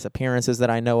podcast appearances that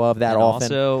I know of that and often.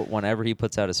 Also, whenever he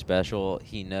puts out a special,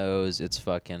 he knows it's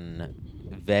fucking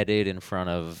vetted in front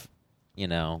of,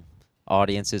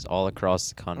 audiences all across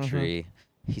the country.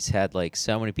 He's had like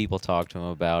so many people talk to him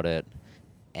about it,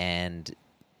 and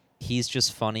he's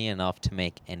just funny enough to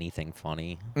make anything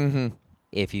funny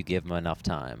if you give him enough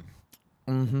time.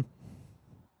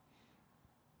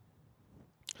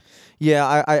 Yeah,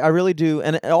 I really do.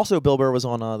 And also Bill Burr was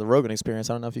on the Rogan Experience.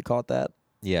 I don't know if you caught that.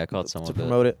 Yeah, I caught some to of it.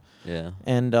 promote it. Yeah.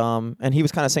 And he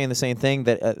was kind of saying the same thing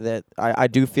that I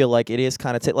do feel like it is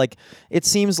kind of like it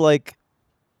seems like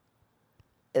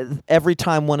every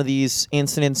time one of these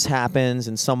incidents happens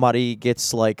and somebody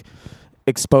gets like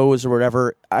exposed or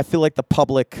whatever, I feel like the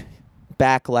public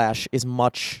backlash is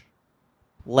much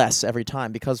less every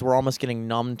time because we're almost getting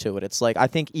numb to it. It's like I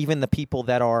think even the people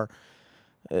that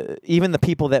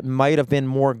might have been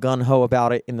more gung-ho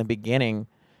about it in the beginning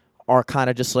are kind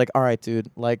of just like, all right,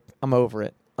 dude, like, I'm over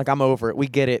it. Like, I'm over it. We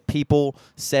get it. People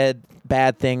said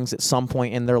bad things at some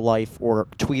point in their life or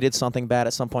tweeted something bad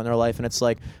at some point in their life, and it's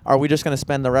like, are we just going to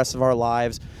spend the rest of our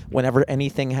lives, whenever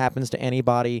anything happens to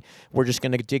anybody, we're just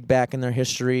going to dig back in their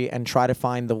history and try to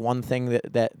find the one thing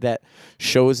that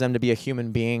shows them to be a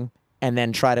human being? And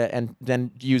then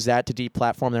then use that to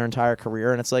deplatform their entire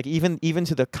career. And it's like even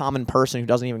to the common person who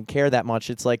doesn't even care that much,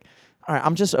 it's like, all right,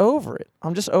 I'm just over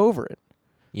it.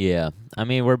 Yeah. I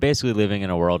mean, we're basically living in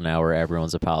a world now where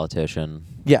everyone's a politician.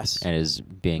 Yes. And is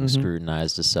being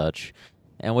scrutinized as such.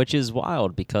 And which is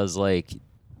wild because, like,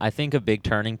 I think a big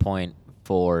turning point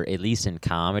for, at least in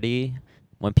comedy,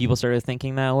 when people started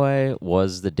thinking that way,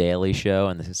 was The Daily Show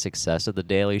and the success of The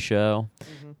Daily Show.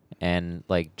 And,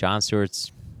 like, Jon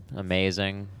Stewart's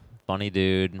amazing, funny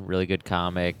dude, really good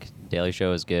comic. Daily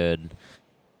Show is good,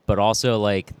 but also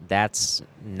like that's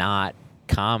not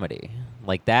comedy.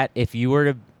 Like that, if you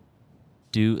were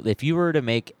to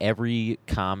make every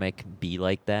comic be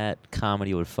like that,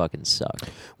 comedy would fucking suck.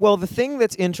 Well, the thing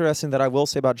that's interesting that I will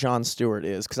say about Jon Stewart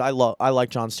is because I like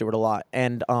Jon Stewart a lot,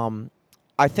 and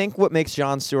I think what makes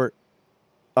Jon Stewart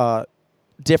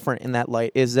different in that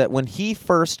light is that when he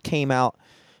first came out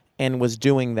and was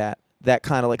doing that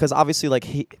kind of like, because obviously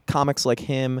like comics like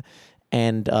him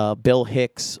and Bill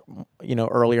Hicks,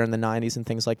 earlier in the 90s and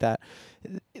things like that,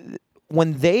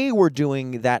 when they were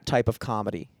doing that type of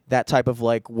comedy, that type of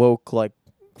like woke, like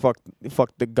fuck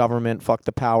the government, fuck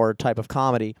the power type of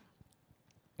comedy,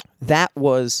 that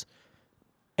was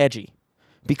edgy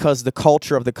because the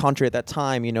culture of the country at that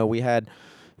time, we had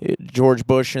George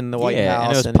Bush in the White House,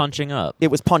 and it was punching up.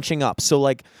 It was punching up. So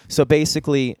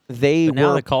basically, but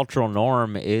now the cultural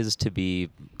norm is to be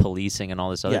policing and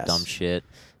all this other dumb shit,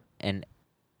 and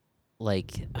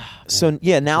like.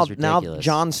 Now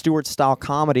Jon Stewart style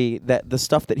comedy, that the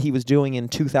stuff that he was doing in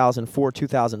 2004,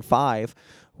 2005.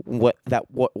 What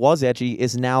was edgy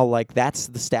is now like that's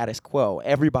the status quo.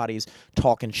 Everybody's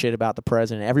talking shit about the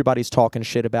president. Everybody's talking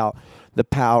shit about the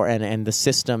power and the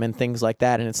system and things like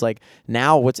that. And it's like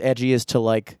now what's edgy is to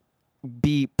like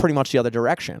be pretty much the other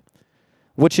direction.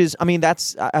 Which is,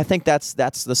 I think that's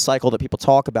the cycle that people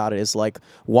talk about. It is like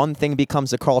one thing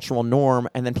becomes a cultural norm,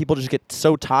 and then people just get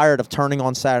so tired of turning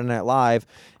on Saturday Night Live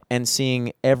and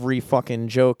seeing every fucking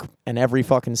joke and every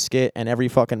fucking skit and every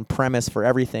fucking premise for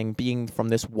everything being from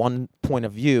this one point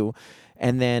of view.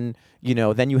 And then,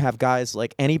 then you have guys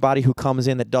like anybody who comes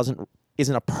in that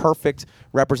isn't a perfect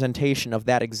representation of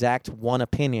that exact one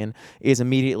opinion is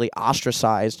immediately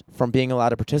ostracized from being allowed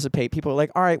to participate. People are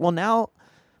like, all right, well now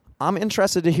I'm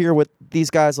interested to hear what these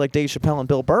guys like Dave Chappelle and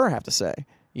Bill Burr have to say,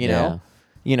 know?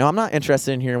 I'm not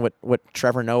interested in hearing what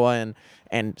Trevor Noah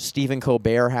and Stephen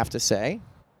Colbert have to say.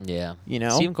 Yeah.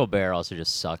 Stephen Colbert also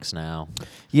just sucks now.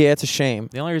 Yeah, it's a shame.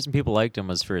 The only reason people liked him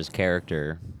was for his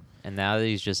character. And now that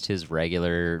he's just his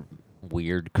regular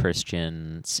weird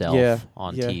Christian self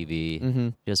on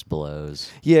TV, just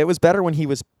blows. Yeah, it was better when he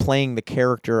was playing the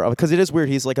character of, because it is weird.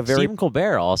 He's like a very... Stephen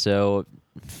Colbert also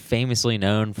famously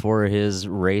known for his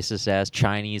racist ass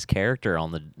Chinese character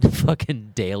on the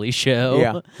fucking Daily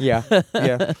Show. Yeah.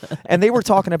 And they were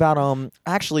talking about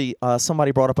actually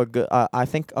somebody brought up a good I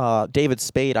think David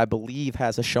Spade, I believe,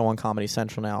 has a show on Comedy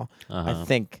Central now. I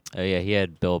think. Oh yeah, he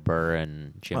had Bill Burr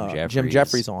and Jim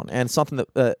Jeffries on, and something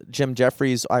that Jim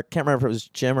Jeffries, I can't remember if it was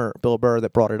Jim or Bill Burr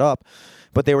that brought it up,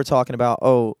 but they were talking about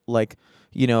I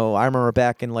remember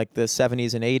back in like the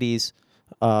 70s and 80s.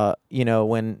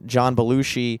 When John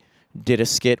Belushi did a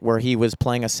skit where he was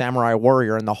playing a samurai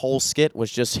warrior, and the whole skit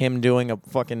was just him doing a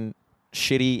fucking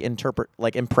shitty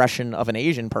impression of an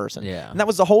Asian person. Yeah. And that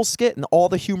was the whole skit, and all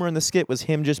the humor in the skit was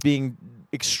him just being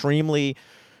extremely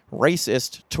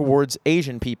racist towards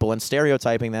Asian people and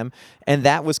stereotyping them, and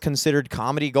that was considered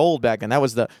comedy gold back then. That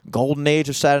was the golden age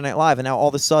of Saturday Night Live, and now all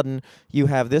of a sudden you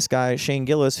have this guy Shane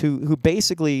Gillis who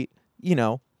basically, you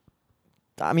know,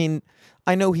 I mean,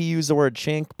 I know he used the word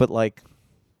chink, but like,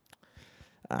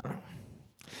 I don't know.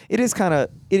 It is kind of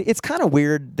it's kind of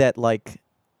weird that like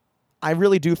I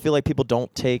really do feel like people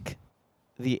don't take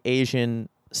the Asian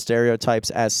stereotypes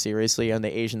as seriously and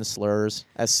the Asian slurs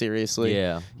as seriously.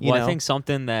 Yeah. You Well, know? I think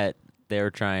something that they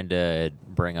were trying to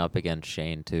bring up against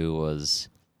Shane too was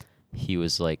he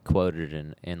was like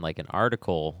quoted in like an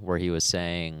article where he was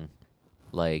saying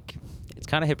like it's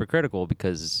kind of hypocritical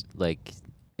because like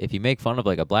if you make fun of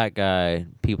like a black guy,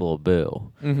 people will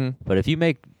boo. Mm-hmm. But if you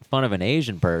make fun of an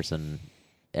Asian person,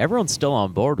 everyone's still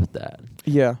on board with that.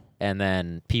 Yeah. And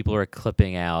then people are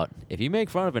clipping out, if you make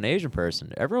fun of an Asian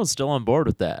person, everyone's still on board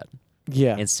with that.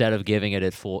 Yeah. Instead of giving it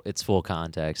its full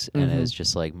context, and Mhm. it's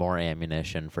just like more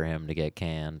ammunition for him to get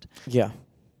canned. Yeah.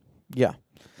 Yeah.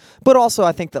 But also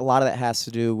I think that a lot of that has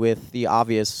to do with the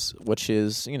obvious, which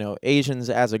is, you know, Asians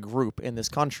as a group in this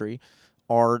country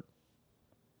are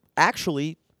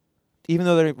actually, even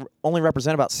though they only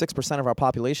represent about 6% of our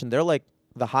population, they're like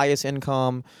the highest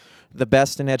income, the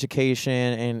best in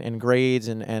education and grades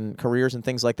and careers and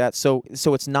things like that. So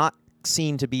it's not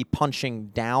seen to be punching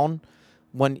down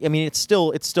when, I mean, it's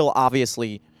still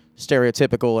obviously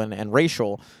stereotypical and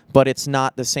racial, but it's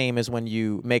not the same as when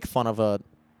you make fun of a,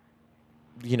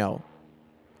 you know,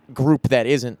 group that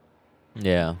isn't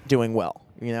Yeah. doing well,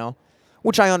 you know,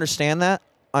 which I understand that.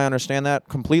 I understand that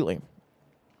completely.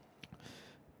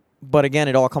 But again,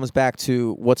 it all comes back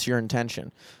to what's your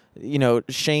intention. You know,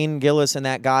 Shane Gillis and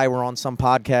that guy were on some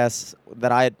podcasts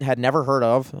that I had never heard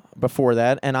of before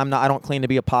that, and I don't claim to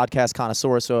be a may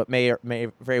connoisseur, so it may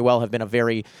very well have been a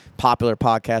very popular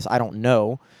podcast. I don't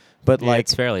know, but Yeah, like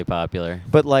it's fairly popular.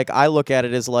 But like I look at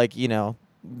it as like, you know,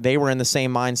 they were in the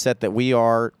same mindset that we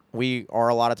are. We are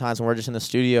a lot of times when we're just in the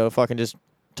studio, fucking just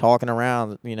talking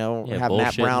around. You know, Yeah, have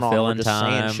Matt bullshitting, Brown on, we're filling just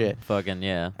time, saying shit, fucking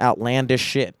yeah. outlandish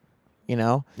shit. You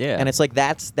know, Yeah. and it's like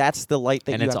that's the light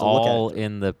that And you it's have to look all at.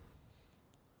 in the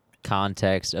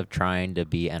context of trying to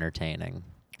be entertaining.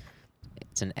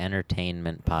 It's an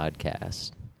entertainment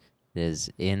podcast. It is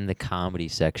in the comedy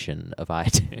section of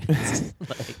iTunes.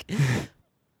 Like,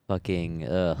 fucking,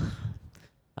 ugh.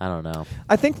 I don't know.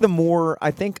 I think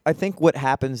I think what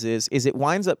happens is it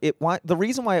winds up the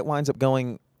reason why it winds up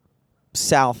going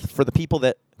south for the people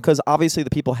that, because obviously the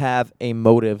people have a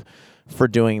motive for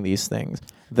doing these things.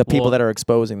 The people Well, that are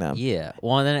exposing them. Yeah.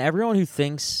 Well, and then everyone who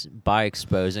thinks by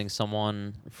exposing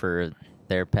someone for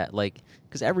their pet, like,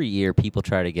 because every year people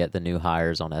try to get the new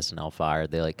hires on SNL fired.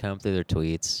 They like comb through their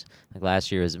tweets. Like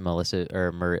last year was Melissa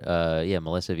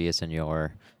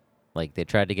Villaseñor. Like they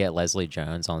tried to get Leslie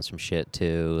Jones on some shit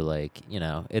too. Like, you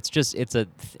know, it's a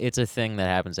thing that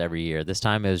happens every year. This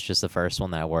time it was just the first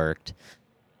one that worked.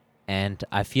 And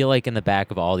I feel like in the back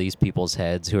of all these people's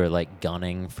heads who are like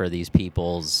gunning for these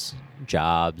people's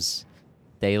jobs,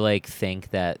 they like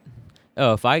think that,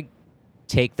 oh, if I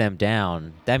take them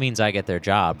down, that means I get their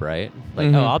job, right? Like,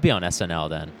 Mhm. oh, I'll be on SNL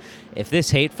then. If this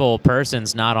hateful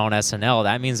person's not on SNL,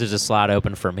 that means there's a slot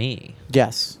open for me.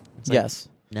 Yes. It's like, Yes.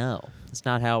 No, that's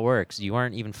not how it works. You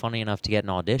aren't even funny enough to get an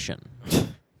audition.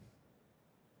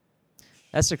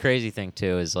 That's the crazy thing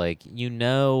too, is like, you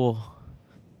know,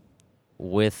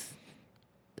 with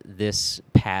this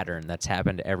pattern that's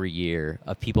happened every year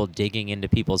of people digging into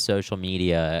people's social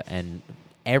media and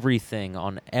everything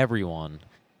on everyone,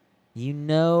 you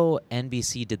know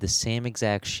NBC did the same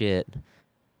exact shit,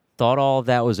 thought all of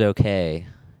that was okay,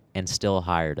 and still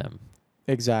hired him.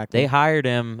 Exactly. They hired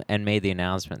him and made the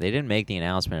announcement. They didn't make the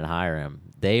announcement and hire him.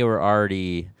 They were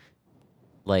already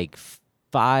like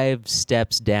 5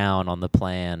 steps down on the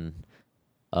plan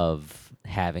of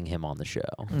having him on the show.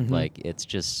 Mhm. Like, it's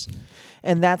just,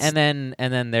 and that's and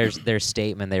then there's their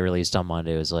statement they released on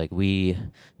Monday was like, we,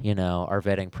 you know, our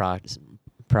vetting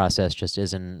process just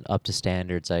isn't up to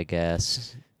standards, I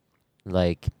guess.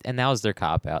 Like, and that was their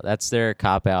cop out. That's their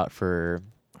cop out for,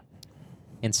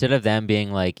 instead of them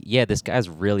being like, yeah, this guy's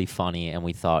really funny and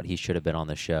we thought he should have been on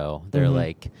the show, they're Mhm.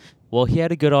 like, well, he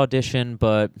had a good audition,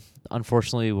 but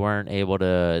unfortunately we weren't able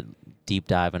to deep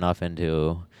dive enough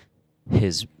into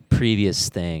his previous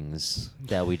things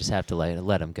that we just have to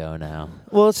let him go now.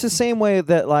 Well, it's the same way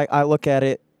that like I look at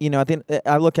it. You know,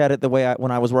 I look at it the way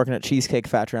when I was working at Cheesecake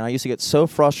Factory, and I used to get so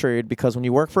frustrated because when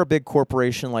you work for a big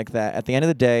corporation like that, at the end of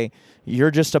the day,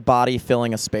 you're just a body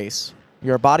filling a space.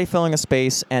 You're a body filling a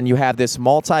space, and you have this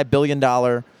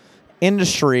multi-billion-dollar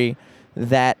industry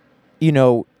that, you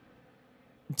know,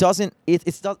 doesn't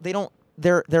they don't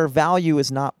their value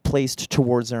is not placed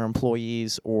towards their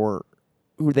employees or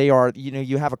who they are. You know,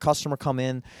 you have a customer come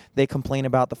in, they complain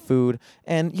about the food,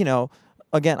 and you know,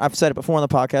 again, I've said it before on the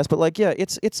podcast, but like, yeah,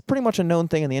 it's pretty much a known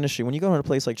thing in the industry. When you go to a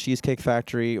place like Cheesecake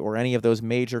Factory or any of those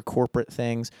major corporate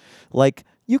things, like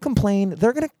you complain,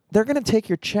 they're gonna take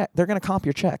your check, they're gonna comp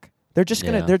your check. They're just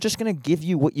gonna give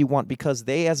you what you want because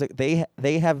they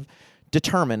have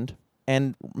determined,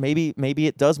 and maybe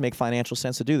it does make financial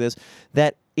sense to do this,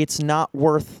 that it's not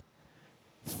worth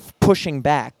pushing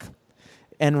back,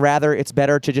 and rather it's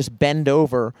better to just bend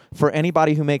over for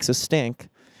anybody who makes a stink,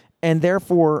 and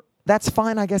therefore that's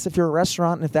fine, I guess, if you're a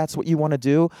restaurant and if that's what you want to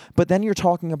do. But then you're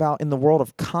talking about in the world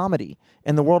of comedy,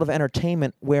 in the world of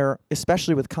entertainment, where,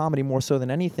 especially with comedy more so than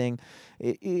anything,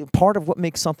 part of what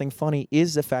makes something funny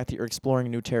is the fact that you're exploring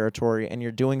new territory and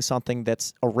you're doing something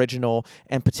that's original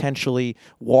and potentially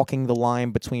walking the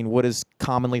line between what is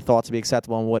commonly thought to be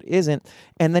acceptable and what isn't.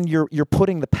 And then you're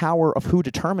putting the power of who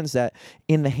determines that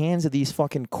in the hands of these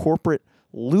fucking corporate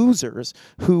losers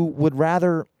who would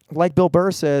rather, like Bill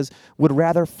Burr says, would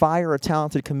rather fire a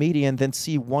talented comedian than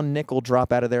see one nickel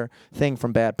drop out of their thing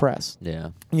from bad press.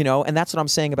 Yeah. You know, and that's what I'm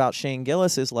saying about Shane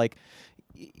Gillis is like,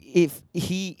 if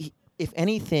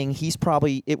anything,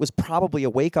 it was probably a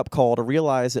wake-up call to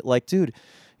realize that, like, dude,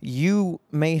 you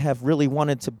may have really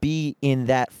wanted to be in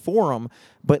that forum,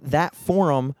 but that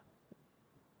forum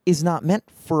is not meant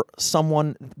for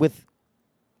someone with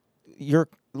your,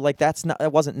 like,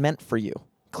 it wasn't meant for you.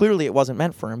 Clearly it wasn't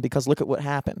meant for him because look at what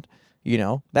happened. You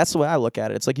know, that's the way I look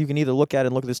at it. It's like you can either look at it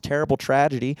and look at this terrible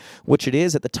tragedy, which it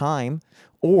is at the time,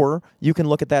 or you can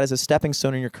look at that as a stepping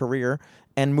stone in your career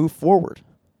and move forward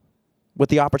with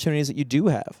the opportunities that you do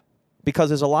have. Because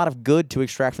there's a lot of good to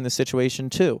extract from this situation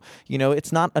too. You know,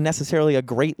 it's not necessarily a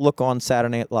great look on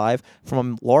Saturday Night Live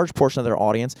from a large portion of their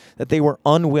audience that they were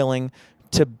unwilling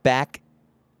to back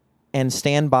and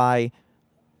stand by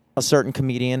a certain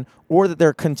comedian, or that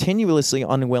they're continuously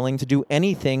unwilling to do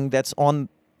anything that's on,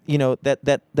 you know,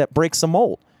 that breaks the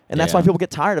mold. And that's why people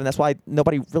get tired of it. And that's why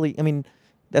nobody really, I mean,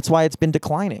 that's why it's been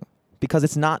declining, because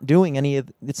it's not doing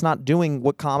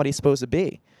what comedy's supposed to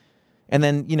be. And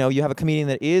then, you know, you have a comedian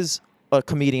that is a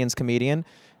comedian's comedian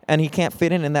and he can't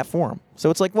fit in that forum. So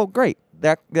it's like, well, great.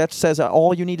 That says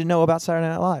all you need to know about Saturday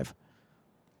Night Live.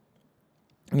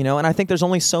 You know, and I think there's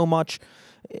only so much.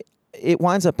 It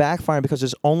winds up backfiring because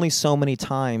there's only so many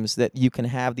times that you can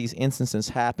have these instances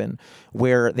happen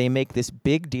where they make this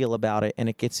big deal about it and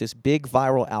it gets this big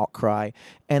viral outcry.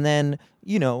 And then,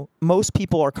 you know, most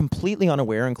people are completely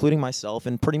unaware, including myself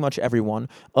and pretty much everyone,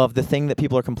 of the thing that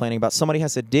people are complaining about. Somebody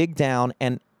has to dig down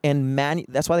and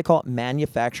that's why they call it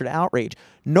manufactured outrage.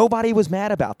 Nobody was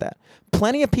mad about that.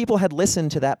 Plenty of people had listened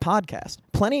to that podcast.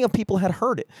 Plenty of people had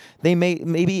heard it. They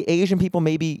maybe Asian people,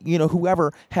 maybe, you know,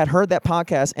 whoever had heard that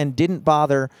podcast and didn't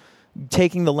bother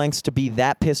taking the lengths to be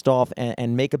that pissed off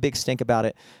and make a big stink about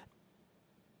it.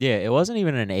 Yeah, it wasn't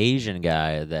even an Asian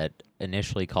guy that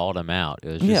initially called him out. It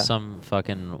was just some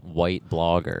fucking white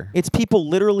blogger. It's people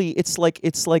literally, it's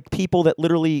like people that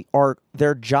literally are,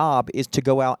 their job is to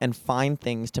go out and find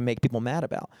things to make people mad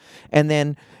about. And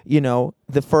then, you know,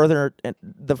 the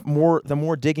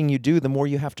more digging you do, the more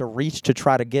you have to reach to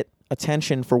try to get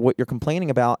attention for what you're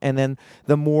complaining about. And then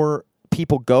the more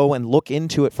people go and look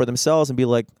into it for themselves and be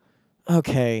like,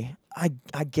 okay, I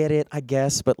get it, I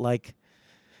guess, but like,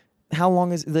 how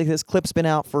long is this clip's been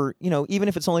out for, you know, even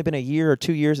if it's only been a year or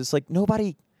 2 years, it's like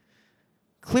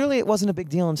clearly it wasn't a big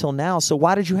deal until now, so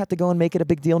why did you have to go and make it a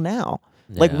big deal now?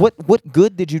 Yeah. Like, what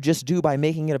good did you just do by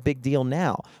making it a big deal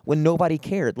now when nobody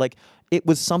cared? Like, it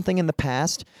was something in the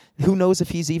past. Who knows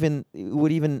if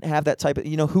would even have that type of,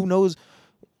 you know, who knows?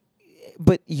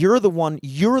 But you're the one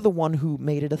who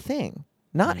made it a thing,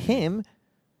 not him.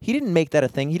 He didn't make that a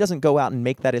thing. He doesn't go out and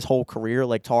make that his whole career,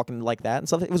 like talking like that and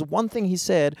stuff. It was one thing he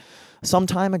said some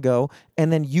time ago,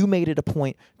 and then you made it a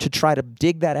point to try to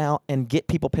dig that out and get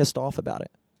people pissed off about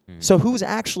it. So who's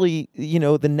actually, you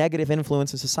know, the negative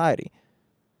influence in society?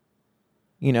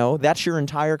 You know, that's your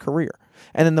entire career.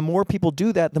 And then the more people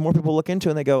do that, the more people look into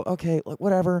it and they go, okay, look,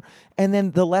 whatever. And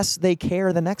then the less they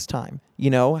care the next time. You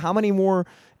know, how many more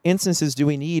instances do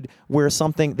we need where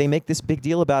they make this big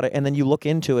deal about it and then you look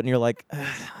into it and you're like, I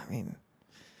mean,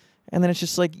 and then it's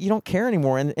just like you don't care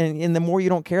anymore. And the more you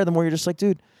don't care, the more you're just like,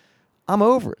 dude, I'm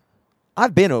over it.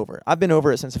 I've been over it. I've been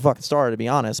over it since it fucking started, to be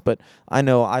honest. But I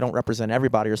know I don't represent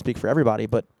everybody or speak for everybody,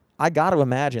 but I got to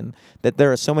imagine that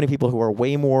there are so many people who are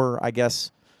way more, I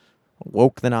guess,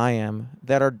 woke than I am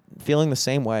that are feeling the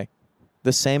same way.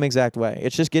 The same exact way.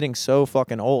 It's just getting so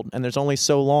fucking old. And there's only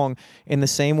so long in the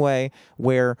same way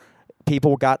where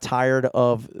people got tired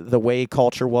of the way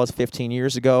culture was 15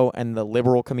 years ago, and the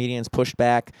liberal comedians pushed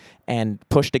back and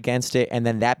pushed against it, and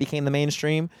then that became the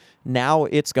mainstream. Now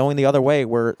it's going the other way,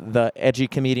 where the edgy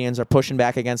comedians are pushing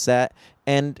back against that.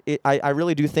 And I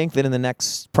really do think that in the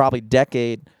next probably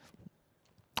decade,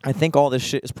 I think all this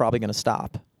shit is probably going to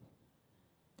stop.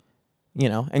 You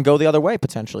know, and go the other way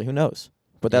potentially. Who knows?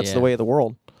 But that's the way of the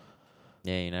world.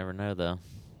 Yeah, you never know, though.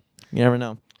 You never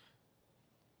know.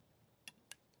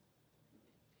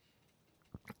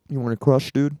 You want to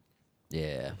crush, dude?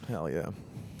 Yeah. Hell yeah.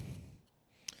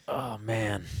 Oh,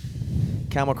 man.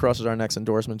 Camel Crush is our next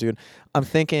endorsement, dude. I'm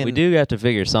thinking... We do have to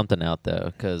figure something out,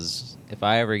 though, because if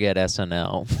I ever get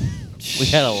SNL, we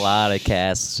had a lot of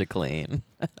casts to clean.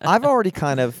 I've already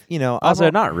kind of, you know...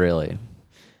 Also, not really.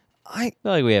 I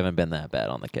feel like we haven't been that bad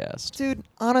on the cast. Dude,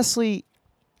 honestly,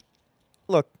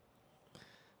 look,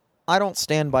 I don't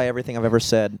stand by everything I've ever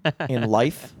said in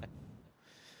life.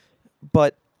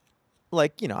 But,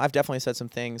 like, you know, I've definitely said some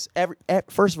things.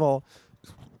 First of all,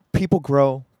 people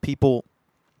grow, people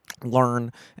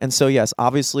learn. And so, yes,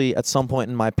 obviously, at some point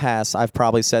in my past, I've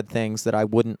probably said things that I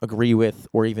wouldn't agree with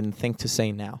or even think to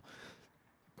say now.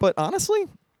 But honestly,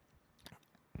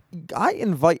 I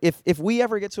invite, if we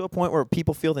ever get to a point where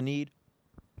people feel the need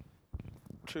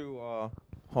to, hold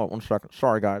on 1 second.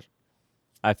 Sorry, guys.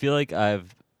 I feel like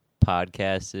I've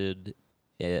podcasted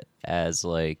it as,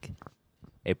 like,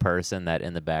 a person that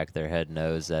in the back of their head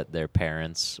knows that their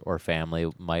parents or family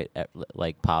might,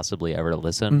 like, possibly ever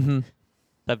listen. Mm-hmm.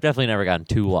 I've definitely never gotten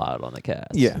too wild on the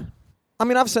cast. Yeah. I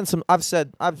mean,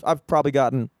 I've probably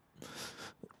gotten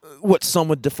what some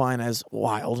would define as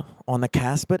wild on the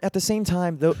cast, but at the same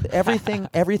time, though,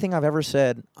 everything I've ever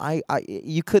said,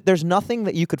 there's nothing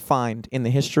that you could find in the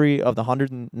history of the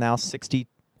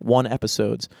 161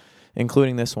 episodes,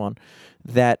 including this one,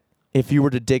 that if you were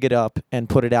to dig it up and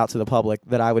put it out to the public,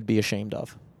 that I would be ashamed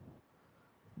of.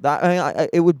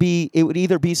 It would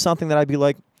either be something that I'd be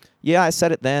like, yeah, I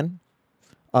said it then,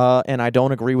 and I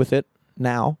don't agree with it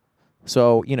now.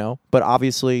 So, you know, but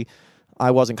obviously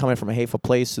I wasn't coming from a hateful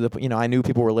place to the, you know, I knew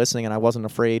people were listening and I wasn't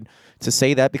afraid to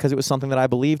say that because it was something that I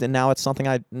believed, and now it's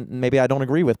something maybe I don't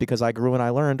agree with because I grew and I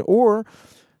learned, or,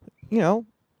 you know,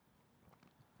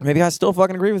 maybe I still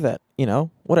fucking agree with that, you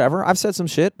know, whatever. I've said some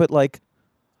shit, but like,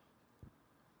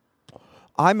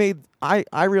 I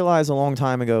realized a long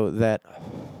time ago that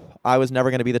I was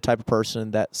never going to be the type of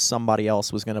person that somebody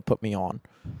else was going to put me on.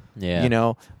 Yeah. You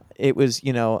know, it was,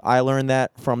 you know, I learned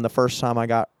that from the first time I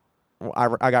got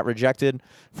rejected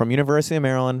from University of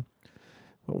Maryland,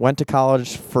 went to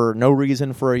college for no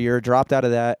reason for a year, dropped out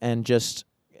of that, and just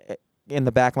in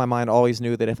the back of my mind always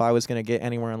knew that if I was going to get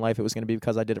anywhere in life, it was going to be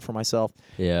because I did it for myself.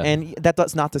 Yeah. And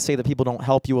that's not to say that people don't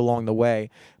help you along the way,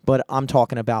 but I'm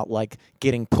talking about like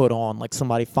getting put on, like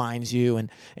somebody finds you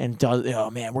and does, oh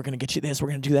man, we're going to get you this, we're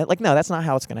going to do that. Like, no, that's not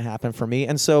how it's going to happen for me.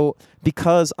 And so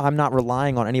because I'm not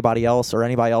relying on anybody else or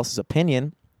anybody else's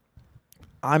opinion,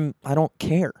 I don't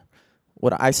care.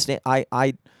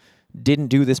 I didn't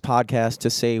do this podcast to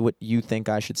say what you think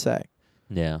I should say.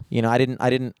 Yeah. You know, I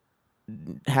didn't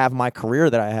have my career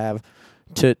that I have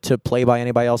to play by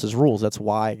anybody else's rules. That's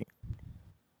why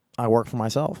I work for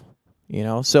myself, you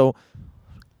know? So,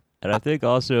 and I think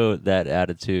also that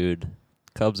attitude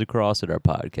comes across in our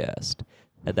podcast.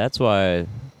 And that's why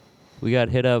we got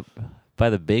hit up by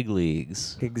the big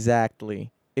leagues.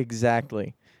 Exactly. You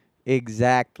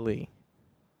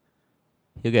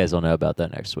guys will know about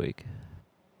that next week.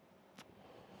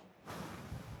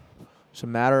 It's a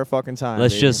matter of fucking time.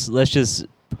 Let's baby. just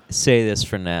say this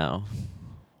for now.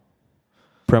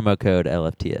 Promo code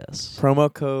LFTS.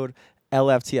 Promo code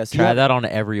LFTS. Try that on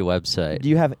every website. Do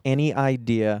you have any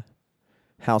idea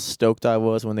how stoked I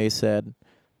was when they said,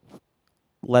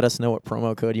 let us know what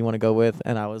promo code you want to go with?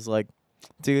 And I was like,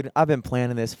 dude, I've been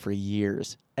planning this for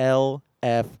years.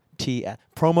 LFTS.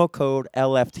 Promo code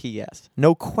LFTS.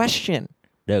 No question.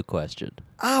 No question.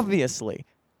 Obviously.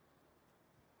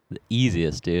 The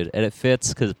easiest, dude. And it fits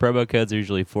because promo codes are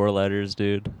usually 4 letters,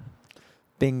 dude.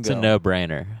 Bingo. It's a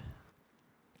no-brainer.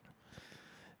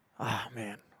 Ah,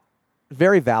 man.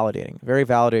 Very validating. Very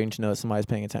validating to know that somebody's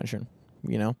paying attention,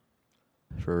 you know?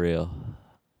 For real.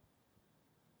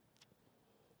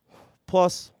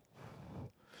 Plus,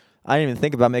 I didn't even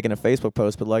think about making a Facebook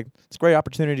post, but, like, it's a great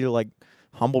opportunity to, like,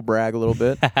 humble brag a little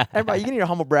bit. Everybody, you need to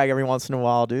humble brag every once in a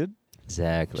while, dude.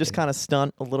 Exactly. Just kind of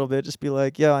stunt a little bit. Just be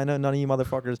like, yeah, I know none of you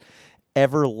motherfuckers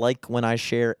ever like when I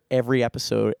share every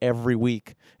episode every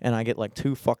week and I get like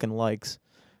 2 fucking likes.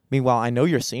 Meanwhile, I know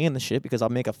you're seeing the shit because I'll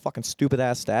make a fucking stupid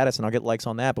ass status and I'll get likes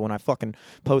on that. But when I fucking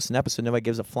post an episode, nobody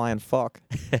gives a flying fuck.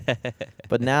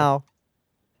 But now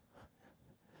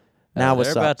Now what's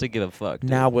they're up? about to give a fuck. Dude.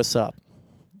 Now what's up?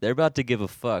 They're about to give a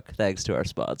fuck thanks to our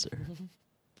sponsor.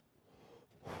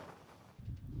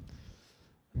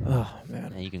 Oh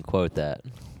man. And you can quote that.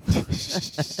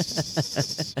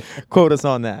 Quote us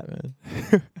on that, man.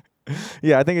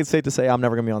 Yeah, I think it's safe to say I'm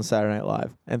never gonna be on Saturday Night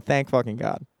Live, and thank fucking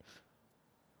God.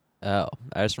 Oh,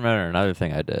 I just remember another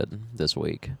thing I did this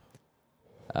week.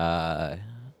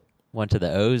 Went to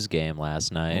the O's game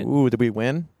last night. Ooh, did we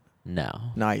win? No.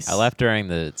 Nice. I left during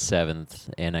the 7th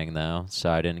inning, though,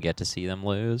 so I didn't get to see them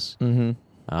lose.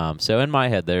 Mm-hmm. So in my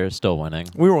head, they're still winning.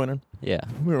 We were winning. Yeah.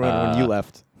 We were winning when you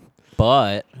left.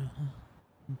 But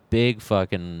big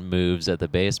fucking moves at the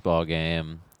baseball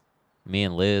game. Me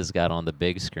and Liz got on the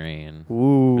big screen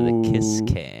Ooh. for the kiss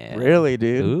cam. Really,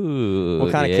 dude? Ooh.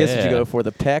 What kind of kiss did you yeah. go for?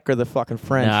 The peck or the fucking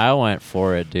French? No, I went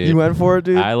for it, dude. You went for it,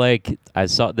 dude? I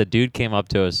saw the dude came up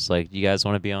to us like, "You guys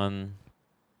want to be on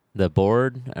the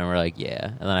board?" And we're like, "Yeah."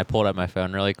 And then I pulled up my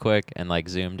phone really quick and like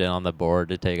zoomed in on the board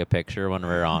to take a picture when we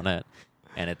were on it.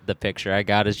 And the picture I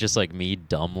got is just like me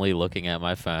dumbly looking at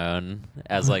my phone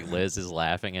as like Liz is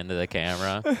laughing into the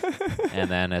camera. And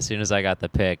then as soon as I got the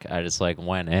pic, I just like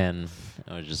went in.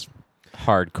 It was just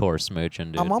hardcore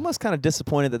smooching, dude. I'm almost kind of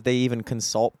disappointed that they even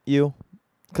consult you,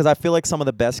 because I feel like some of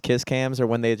the best kiss cams are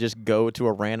when they just go to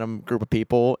a random group of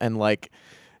people and like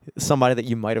somebody that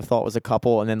you might have thought was a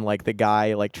couple, and then like the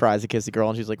guy like tries to kiss the girl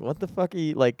and she's like, "What the fuck are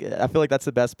you?" Like, I feel like that's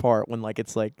the best part when like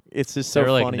it's just so there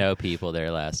were like funny. no people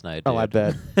there last night, dude. Oh, I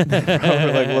bet. We're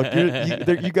like,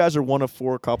 look, you guys are one of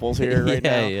 4 couples here right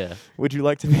now. Yeah. Would you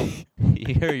like to be?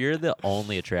 You're the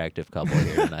only attractive couple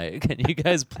here tonight. Can you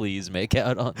guys please make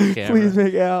out on the camera? Please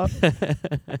make out.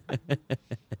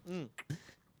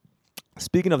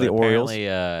 Speaking of But the Orioles,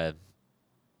 apparently,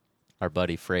 our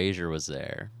buddy Frazier was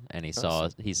there, and he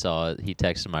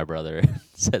texted my brother and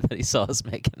said that he saw us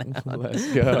making out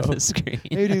Let's go. on the screen.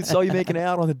 hey dude, saw you making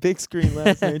out on the big screen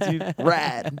last night, dude.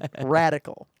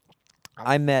 Radical.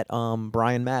 I met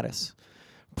Brian Mattis,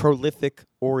 prolific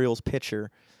Orioles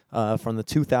pitcher from the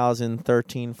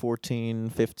 2013, 14,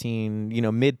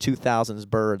 15, mid 2000s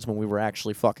birds when we were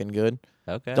actually fucking good.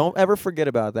 Okay. Don't ever forget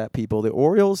about that, people. The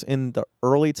Orioles in the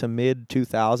early to mid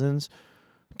 2000s,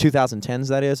 2010s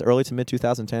that is, early to mid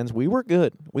 2010s, we were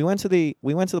good. We went to the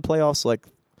playoffs like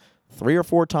 3 or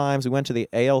 4 times. We went to the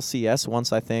ALCS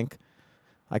once, I think.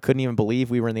 I couldn't even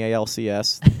believe we were in the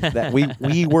ALCS. That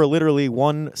we were literally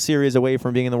one series away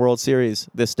from being in the World Series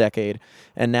this decade,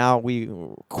 and now we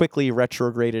quickly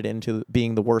retrograded into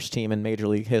being the worst team in Major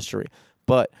League history.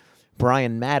 But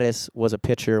Brian Mattis was a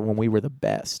pitcher when we were the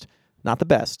best. Not the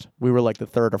best. We were like the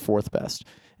 3rd or 4th best.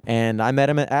 And I met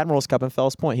him at Admirals Cup in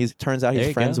Fells Point. Turns out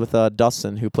he's friends with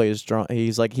Dustin, who plays drum.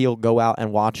 He's like, he'll go out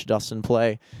and watch Dustin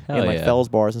play in like Fells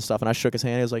bars and stuff. And I shook his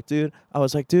hand. He was like,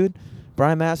 dude,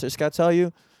 Brian Mattis, just got to tell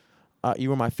you, you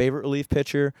were my favorite relief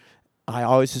pitcher. I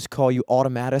always just call you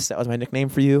Automatus. That was my nickname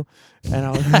for you. And I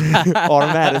was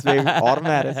Automatus, baby.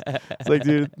 Automatus. It's like,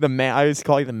 dude, I used to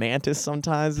call you the Mantis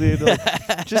sometimes, dude.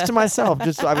 Like, just to myself.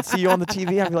 I would see you on the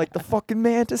TV. I'd be like, the fucking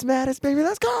Mantis, baby,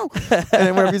 let's go. And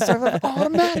then whenever you start, like,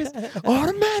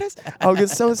 Automatus. I would get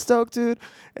so stoked, dude.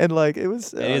 And like, it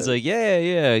was. And he's like,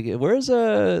 yeah. Where's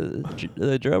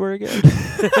the drummer again?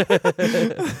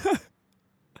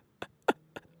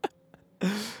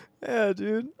 Yeah,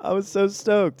 dude. I was so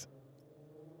stoked.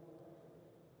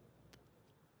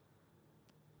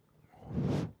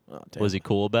 Oh, Was he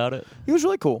cool about it? He was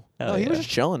really cool. Hell He was yeah. just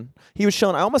chilling.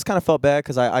 I almost kind of felt bad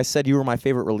because I said you were my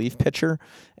favorite relief pitcher,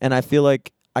 and I feel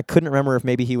like I couldn't remember if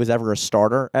maybe he was ever a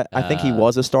starter. I think he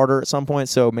was a starter at some point,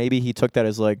 so maybe he took that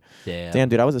as like, damn,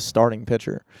 dude, I was a starting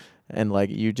pitcher, and like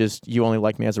you only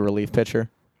like me as a relief pitcher.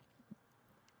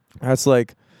 That's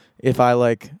like if I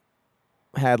like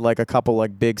had like a couple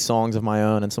like big songs of my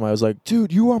own, and somebody was like,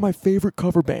 dude, you are my favorite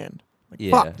cover band. Like,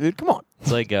 Yeah. fuck, dude, come on.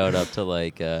 It's like going up to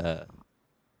like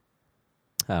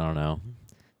I don't know,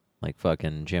 like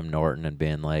fucking Jim Norton and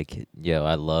being like, yo,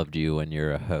 I loved you when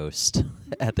you're a host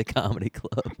at the comedy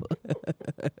club.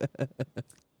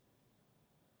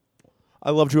 I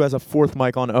loved you as a 4th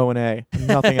mic on O&A.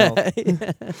 Nothing else.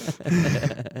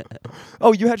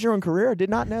 Oh, you had your own career? I did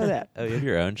not know that. Oh, you have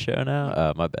your own show now?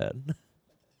 Oh, my bad.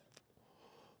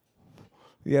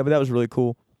 Yeah, but that was really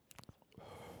cool.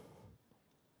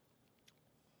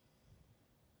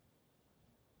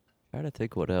 Try to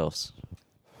think what else.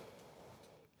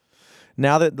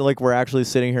 Now that like we're actually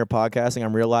sitting here podcasting,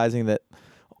 I'm realizing that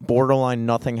borderline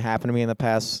nothing happened to me in the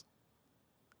past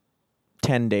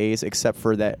 10 days except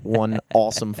for that one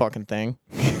awesome fucking thing.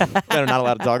 that are not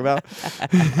allowed to talk about.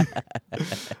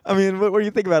 I mean, what do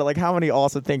you think about it? Like, how many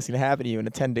awesome things can happen to you in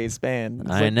a 10-day span?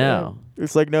 I know.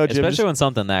 It's like, no, Jim. Especially when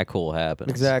something that cool happens.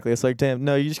 Exactly. It's like, damn,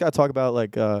 no, you just got to talk about,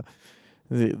 like,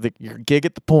 your gig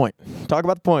at the Point. Talk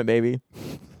about the Point, baby.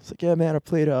 It's like, yeah, man, I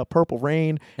played Purple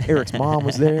Rain. Eric's mom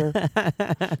was there.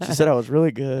 She said I was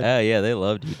really good. Oh, yeah, they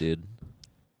loved you, dude.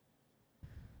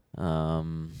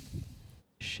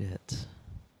 Shit.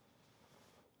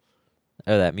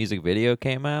 Oh, that music video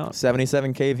came out?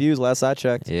 77K views last I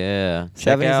checked. Yeah.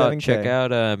 77K. Check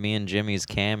out me and Jimmy's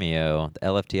cameo, the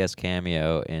LFTS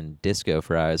cameo in Disco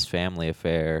Fry's Family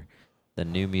Affair, the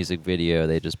new music video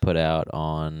they just put out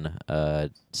on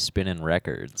Spinnin'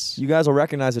 Records. You guys will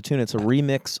recognize the tune. It's a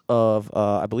remix of,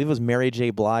 I believe it was Mary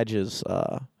J. Blige's,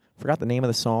 forgot the name of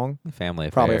the song. Family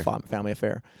Affair. Probably a Family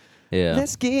Affair. Yeah.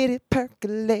 Let's get it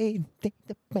percolating.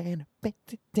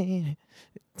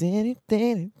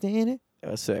 That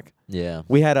was sick. Yeah.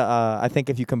 We had I think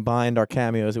if you combined our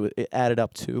cameos, it added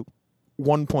up to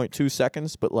 1.2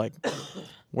 seconds. But like,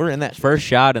 we're in that. First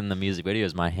shot in the music video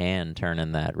is my hand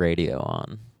turning that radio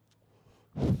on.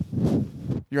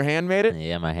 Your hand made it?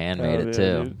 Yeah, my hand made it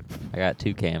too. Dude. I got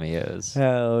 2 cameos.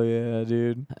 Hell yeah,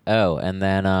 dude. Oh, and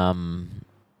then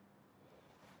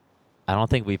I don't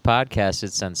think we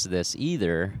podcasted since this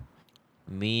either.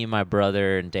 Me, my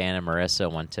brother, and Dan and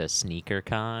Marissa went to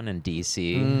SneakerCon in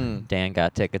D.C. Dan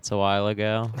got tickets a while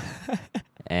ago.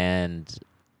 And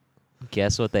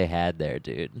guess what they had there,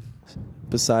 dude?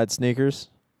 Besides sneakers?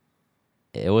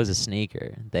 It was a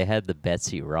sneaker. They had the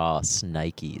Betsy Ross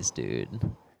Nikes, dude.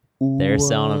 They're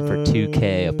selling them for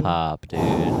 $2K a pop, dude.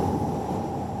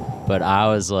 But I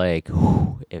was like,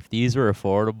 if these were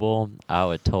affordable, I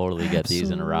would totally get these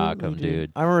and rock them,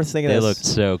 dude. I remember thinking they looked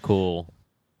so cool.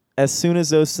 As soon as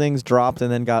those things dropped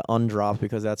and then got undropped,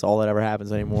 because that's all that ever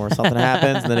happens anymore. Something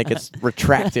happens and then it gets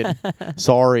retracted.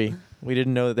 Sorry. We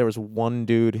didn't know that there was one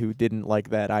dude who didn't like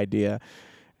that idea.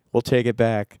 We'll take it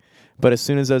back. But as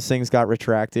soon as those things got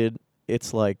retracted,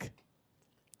 it's like,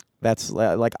 that's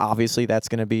like, obviously that's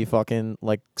going to be fucking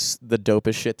like the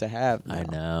dopest shit to have now. I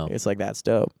know. It's like, that's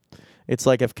dope. It's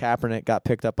like if Kaepernick got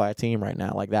picked up by a team right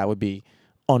now, like that would be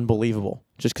unbelievable.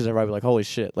 Just because everybody would be like, holy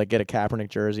shit, like get a Kaepernick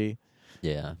jersey.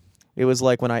 Yeah. It was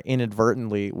like when I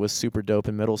inadvertently was super dope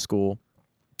in middle school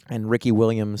and Ricky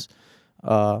Williams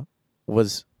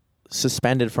was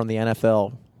suspended from the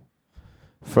NFL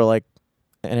for like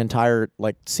an entire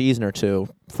like season or two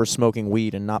for smoking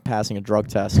weed and not passing a drug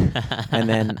test. And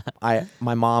then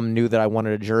my mom knew that I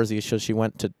wanted a jersey, so she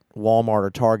went to Walmart or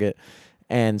Target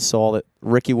and saw that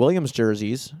Ricky Williams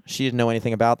jerseys, she didn't know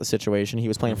anything about the situation. He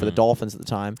was playing for the Dolphins at the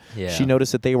time. Yeah. She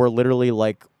noticed that they were literally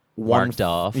like marked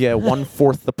off. Yeah,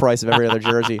 1/4 the price of every other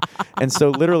jersey. And so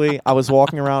literally I was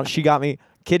walking around, she got me,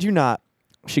 kid you not,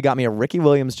 she got me a Ricky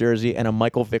Williams jersey and a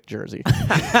Michael Vick jersey.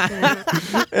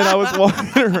 And I was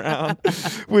walking around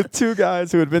with 2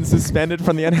 guys who had been suspended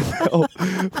from the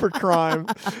NFL for crime.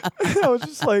 And I was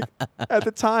just like, at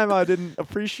the time, I didn't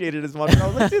appreciate it as much. I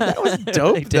was like, dude, that was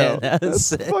dope, though.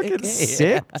 That's fucking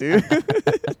sick, dude.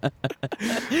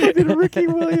 Fucking Ricky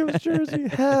Williams jersey.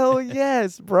 Hell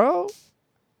yes, bro.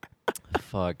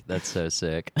 Fuck, that's so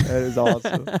sick. That is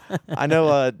awesome. I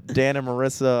know Dan and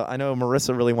Marissa. I know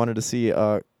Marissa really wanted to see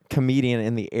a comedian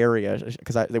in the area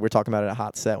because they were talking about it at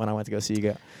Hot Set when I went to go see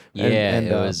you. Yeah,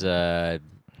 it was. It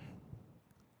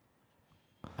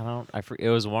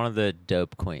was one of the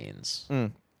Dope Queens. I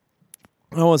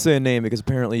don't want to say a name because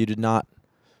apparently you did not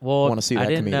want to see that I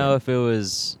didn't comedian. know if it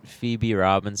was Phoebe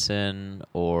Robinson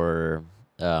or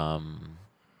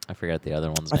I forgot the other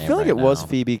one's name. I feel like right it was now.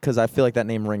 Phoebe because I feel like that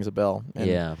name rings a bell. And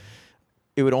Yeah.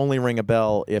 it would only ring a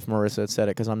bell if Marissa had said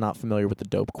it because I'm not familiar with the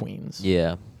Dope Queens.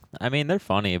 Yeah. I mean, they're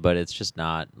funny, but it's just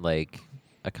not like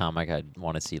a comic I'd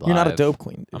want to see live. You're not a Dope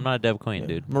Queen. Dude. I'm not a Dope Queen, Yeah.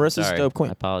 dude. Marissa's Sorry. Dope Queen.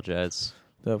 I apologize.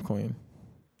 Dope Queen.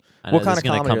 I know What kind this of is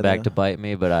gonna comedy come are back they? to bite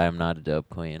me, but I am not a Dope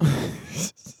Queen.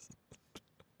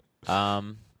 I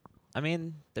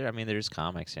mean, they're just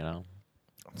comics, you know.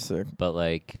 Sick. But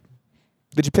like,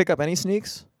 Did you pick up any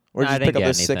sneaks? Or Nah, I did you pick didn't up get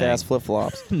those sick ass anything. flip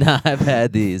flops? nah, I've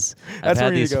had these. I've had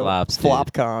where you these go. flops, dude.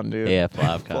 FlopCon, dude. Yeah,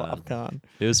 FlopCon. FlopCon.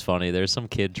 It was funny. There's some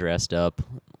kid dressed up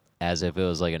as if it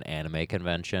was like an anime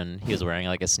convention. He was wearing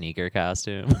like a sneaker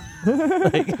costume.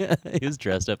 He was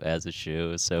dressed up as a shoe.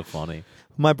 It was so funny.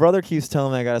 My brother keeps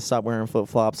telling me I gotta stop wearing flip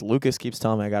flops. Lucas keeps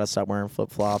telling me I gotta stop wearing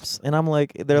flip flops, and I'm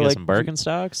like, they're Get like some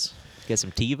Birkenstocks. Get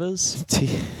some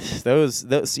Tevas.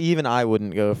 those. Even I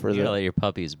wouldn't go for You gotta the. let your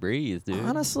puppies breathe, dude.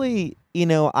 Honestly,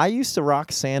 I used to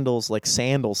rock sandals, like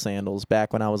sandals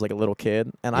back when I was like a little kid,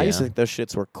 and I used to Yeah. think those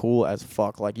shits were cool as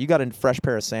fuck. Like you got a fresh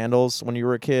pair of sandals when you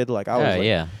were a kid, like I was like,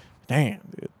 yeah. damn,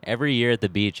 dude. Every year at the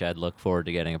beach, I'd look forward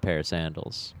to getting a pair of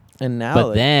sandals. And now, But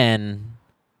like, then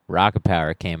Rocket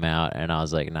Power came out, and I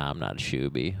was like, nah, I'm not a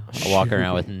shoebie. I'll walk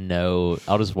around with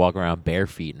I'll just walk around bare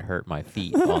feet and hurt my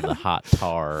feet on the hot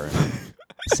tar and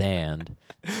sand.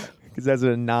 because that's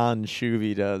what a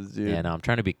non-shoevy does, dude. Yeah, no, I'm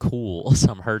trying to be cool,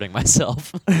 so I'm hurting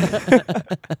myself.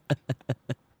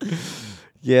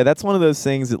 Yeah, that's one of those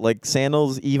things that, like,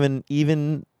 sandals,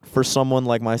 even for someone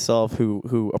like myself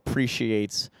who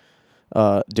appreciates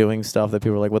doing stuff that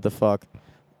people are like, what the fuck?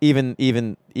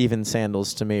 Even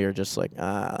sandals to me are just like,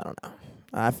 I don't know.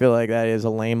 I feel like that is a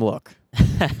lame look.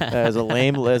 That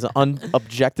is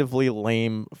objectively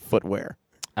lame footwear.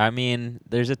 I mean,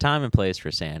 there's a time and place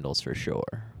for sandals for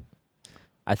sure.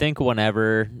 I think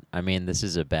this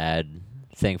is a bad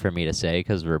thing for me to say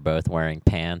because we're both wearing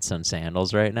pants and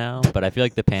sandals right now, but I feel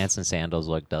like the pants and sandals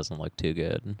look doesn't look too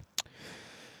good.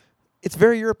 It's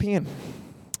very European.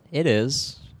 It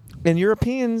is. And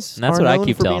Europeans And that's are what I known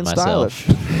keep for telling being myself.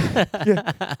 stylish.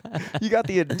 Yeah. You got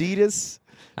the Adidas.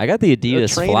 I got the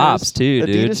Adidas flops too,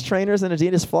 dude. Adidas trainers and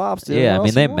Adidas flops, dude. Yeah, I What mean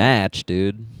else they you want? match,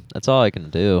 dude. That's all I can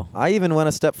do. I even went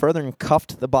a step further and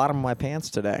cuffed the bottom of my pants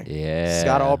today. Yeah.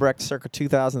 Scott Albrecht circa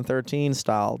 2013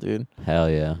 style, dude. Hell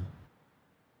yeah.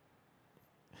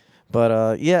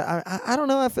 But yeah, I don't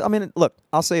know. I mean, look,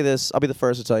 I'll say this. I'll be the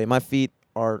first to tell you. My feet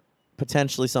are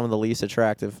potentially some of the least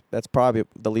attractive. That's probably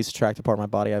the least attractive part of my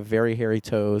body. I have very hairy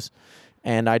toes,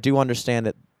 and I do understand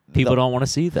that People don't want to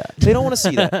see that. They don't want to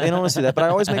see that. They don't want to see that. But I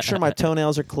always make sure my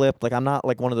toenails are clipped. Like, I'm not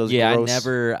like one of those. Yeah, gross...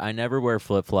 I never wear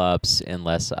flip flops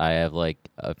unless I have like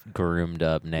groomed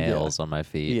up nails on my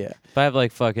feet. Yeah. If I have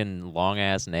like fucking long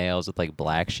ass nails with like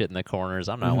black shit in the corners,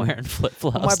 I'm not wearing flip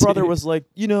flops. My brother was like,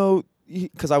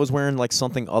 because I was wearing like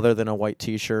something other than a white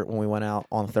T-shirt when we went out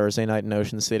on Thursday night in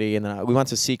Ocean City, and then we went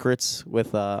to Secrets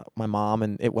with my mom,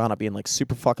 and it wound up being like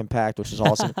super fucking packed, which is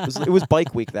awesome. It was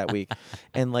bike week that week,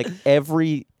 and like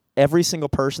every single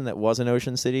person that was in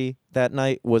Ocean City that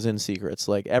night was in Secrets.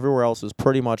 Like, everywhere else was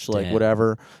pretty much like Damn.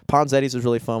 whatever. Ponzetti's was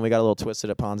really fun. We got a little twisted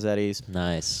at Ponzetti's.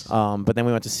 Nice. But then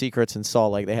we went to Secrets and saw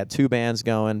like they had two bands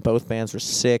going. Both bands were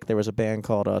sick. There was a band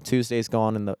called Tuesday's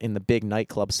Gone in the big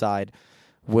nightclub side,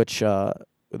 which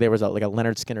there was like a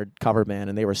Leonard Skinner cover band,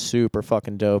 and they were super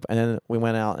fucking dope. And then we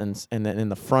went out and then in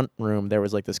the front room there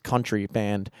was like this country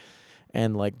band,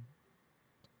 and like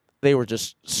they were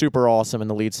just super awesome. And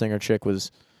the lead singer chick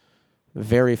was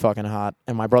very fucking hot,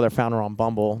 and my brother found her on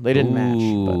Bumble. They didn't match,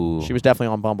 but she was definitely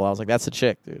on Bumble. I was like, "That's the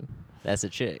chick, dude. That's a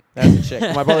chick." That's the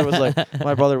chick." My brother was like,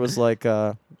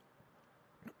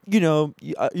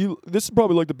 this is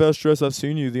probably like the best dress I've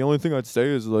seen you. The only thing I'd say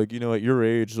is like, at your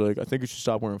age, like I think you should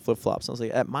stop wearing flip flops. I was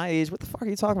like, at my age, what the fuck are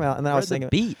you talking about? And then I was thinking,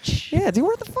 beach. yeah, dude,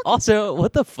 where the fuck? Also,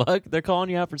 what the fuck? They're calling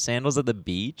you out for sandals at the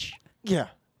beach? Yeah.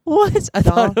 What? I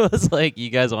thought Dom? it was like you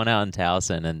guys went out in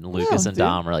Towson and Lucas and dude.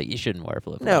 Dom were like, you shouldn't wear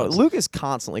flip flops. No, Lucas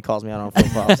constantly calls me out on flip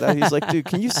flops. He's like, dude,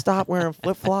 can you stop wearing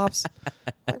flip flops?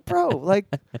 Like, bro, like,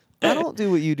 I don't do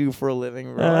what you do for a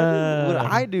living, bro. I do what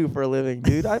I do for a living,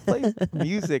 dude. I play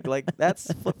music. Like,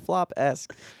 that's flip flop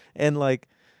esque, and like,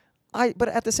 but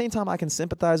at the same time, I can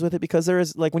sympathize with it because there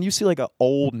is like when you see like an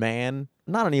old man,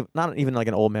 not even like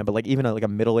an old man, but like even like a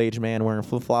middle aged man wearing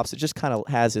flip flops, it just kind of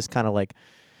has this kind of like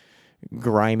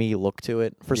grimy look to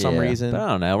it for some reason. But I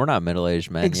don't know. We're not middle-aged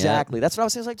men Exactly. yet. That's what I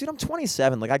was saying. It's like, dude, I'm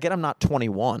 27. Like, I get I'm not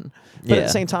 21. But at Yeah. the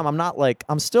same time,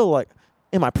 I'm still like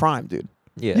in my prime, dude.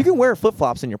 Yeah. You can wear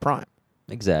flip-flops in your prime.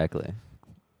 Exactly.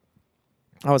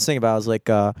 I was thinking about, I was like,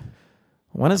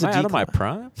 when is Am it I out of my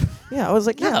prime? Yeah, I was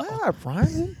like, yeah, No. I'm out of my prime,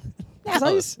 dude. I'm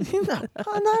not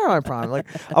out of my prime. Like,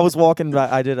 I was walking by,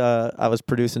 I was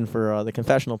producing for the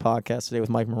Confessional podcast today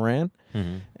with Mike Moran.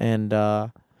 Mm-hmm.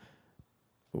 And,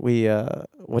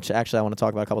 which actually I want to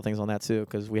talk about a couple things on that too,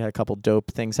 because we had a couple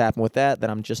dope things happen with that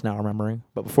I'm just now remembering.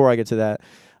 But before I get to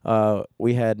that,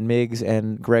 we had Miggs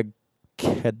and Greg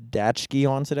Kadachki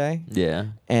on today, Yeah.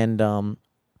 and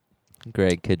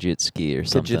Greg Kajitsky or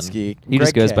something. Kajitsky. He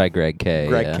just Greg goes K. by Greg K.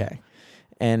 Greg yeah. K.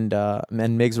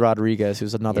 And Miggs Rodriguez,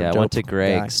 who's another Yeah, I dope went to guy.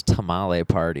 Greg's tamale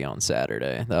party on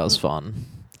Saturday. That was fun.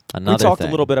 We Another talked thing.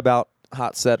 a little bit about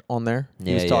Hot Set on there. Yeah,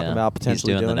 he was talking yeah. about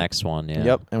potentially He's doing the it. next one. Yeah.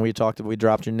 Yep, and we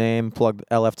dropped your name, plugged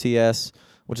LFTS,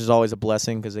 which is always a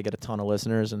blessing because they get a ton of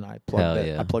listeners, and I Hell plugged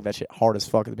yeah. I plugged that shit hard as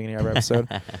fuck at the beginning of every episode.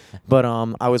 But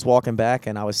I was walking back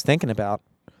and I was thinking about,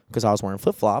 because I was wearing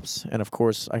flip flops, and of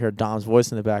course I heard Dom's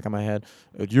voice in the back of my head.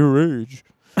 At your age,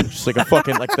 just like a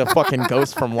fucking like the fucking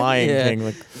ghost from Lion Yeah. King,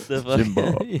 like The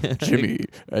Jimbo, yeah. Jimmy,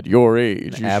 at your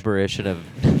age. An apparition of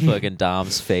fucking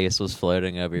Dom's face was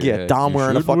floating over your Yeah, head. Dom You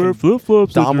wearing a should wear fucking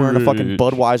flip-flops Dom at wearing a your fucking age.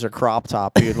 Budweiser crop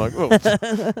top, being like, oh,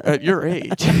 at your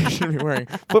age, you should be wearing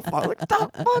flip flops. Like,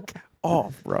 the fuck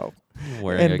off, bro.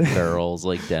 Wearing And- a girl's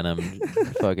like denim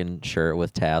fucking shirt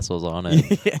with tassels on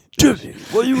it. Yeah. Jimmy,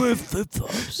 why you wear flip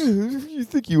flops? You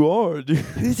think you are, dude?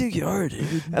 Who do you think you are,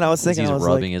 dude? And I was thinking, He's I was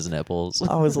rubbing like, his nipples.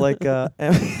 I was like, on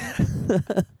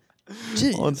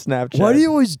Snapchat. Why do you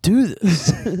always do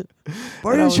this? Why And I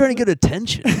are you was trying to get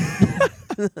attention?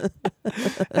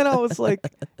 And I was like,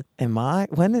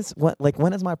 when is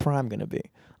my prime gonna be?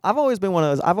 I've always been one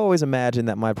of those. I've always imagined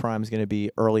that my prime is gonna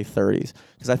be early 30s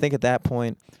because I think at that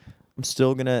point I'm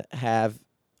still gonna have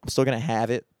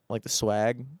it, like the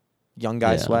swag, young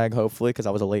guy Yeah. swag, hopefully, because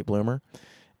I was a late bloomer.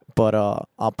 But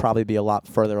I'll probably be a lot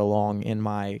further along in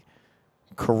my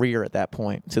career at that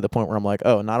point, to the point where I'm like,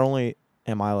 oh, not only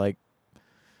am I like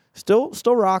still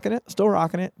rocking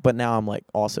it, but now I'm like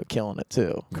also killing it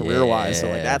too, career wise. So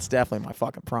like Yeah. that's definitely my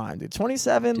fucking prime, dude.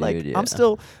 27, like Dude, yeah. I'm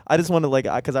still. I just want to like,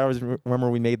 because I always remember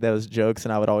we made those jokes,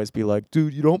 and I would always be like,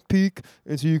 dude, you don't peak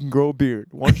until you can grow a beard.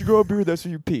 Once you grow a beard, that's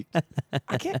when you peak.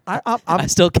 I can't. I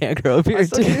still can't grow a I beard,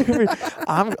 still too. can't agree.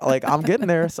 I'm getting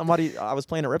there. I was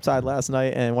playing at Riptide last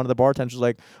night, and one of the bartenders was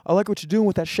like, I like what you're doing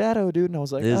with that shadow, dude. And I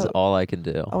was like, This is oh. all I can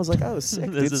do. I was like, oh, sick.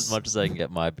 This dude. is as much as I can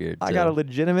get my beard, too. I got a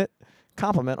legitimate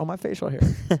compliment on my facial hair.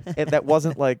 That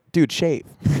wasn't like, dude, shave.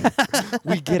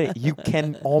 We get it. You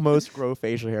can almost grow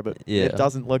facial hair, but Yeah. it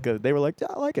doesn't look good. They were like, yeah,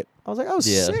 I like it. I was like, oh,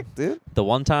 Yeah. sick, dude. The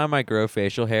one time I grow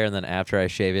facial hair and then after I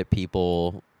shave it,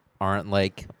 people aren't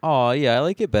like, oh, yeah, I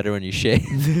like it better when you shave.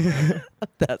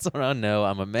 That's when I know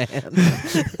I'm a man.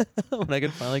 When I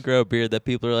can finally grow a beard that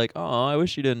people are like, oh, I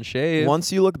wish you didn't shave.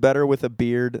 Once you look better with a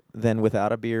beard than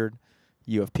without a beard,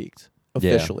 you have peaked.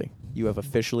 Yeah. Officially. You have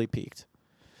officially peaked.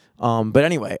 But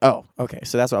anyway, okay.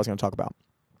 So that's what I was going to talk about.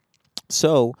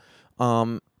 So,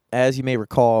 as you may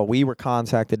recall, we were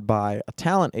contacted by a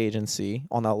talent agency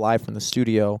on the Live from the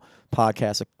Studio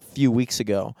podcast a few weeks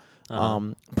ago,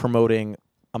 Uh-huh. promoting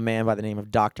a man by the name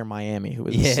of Dr. Miami, who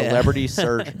is Yeah. a celebrity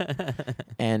surgeon.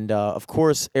 And, of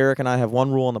course, Eric and I have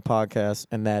one rule on the podcast,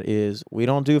 and that is we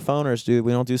don't do phoners, dude.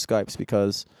 We don't do Skypes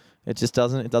because it just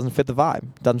doesn't fit the vibe.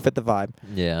 It doesn't fit the vibe.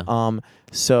 Yeah.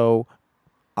 So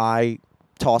I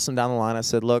tossed him down the line. I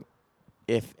said, look,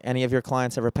 if any of your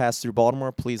clients ever pass through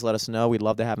Baltimore, please let us know. We'd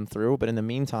love to have them through. But in the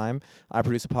meantime, I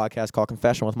produce a podcast called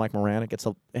Confession with Mike Moran. It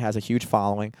has a huge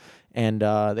following, and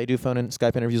they do phone and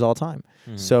Skype interviews all the time.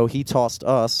 Mhm. So he tossed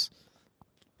us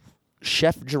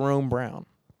Chef Jerome Brown.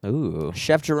 Ooh.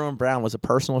 Chef Jerome Brown was a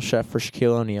personal chef for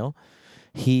Shaquille O'Neal.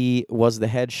 He was the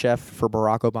head chef for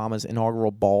Barack Obama's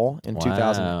inaugural ball in Wow.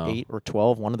 2008 or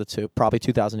 12, one of the two, probably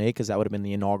 2008 because that would have been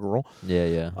the inaugural. Yeah,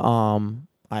 yeah.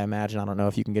 I imagine, I don't know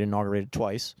if you can get inaugurated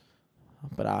twice,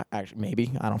 but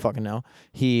maybe, I don't fucking know.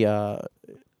 He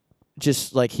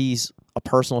just like he's a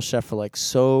personal chef for like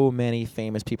so many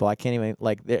famous people. I can't even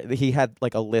like he had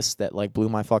like a list that like blew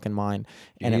my fucking mind,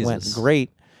 and it went Jesus. great.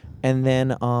 And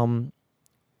then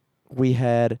we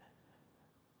had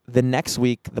the next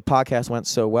week the podcast went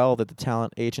so well that the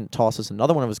talent agent tossed us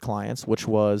another one of his clients, which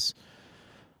was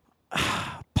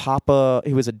Papa.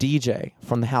 He was a DJ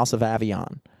from the House of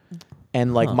Avion.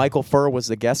 And like Huh. Michael Furr was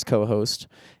the guest co-host,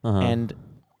 Uh-huh. and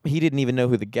he didn't even know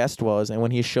who the guest was. And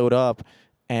when he showed up,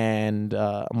 and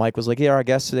Mike was like, "Yeah, our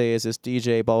guest today is this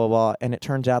DJ, blah blah blah," and it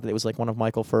turns out that it was like one of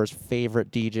Michael Furr's favorite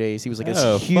DJs. He was like Oh,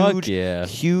 this fuck huge, yeah.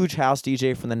 huge house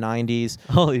DJ from the '90s,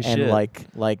 Holy and shit.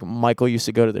 like Michael used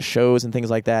to go to the shows and things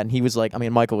like that. And he was like, I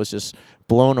mean, Michael was just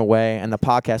blown away. And the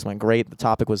podcast went great. The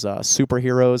topic was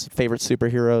superheroes, favorite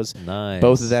superheroes. Nice.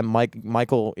 Both of them.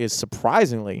 Michael is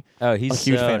surprisingly Oh, he's a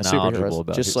huge so fan of knowledgeable superheroes.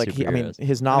 about Just like his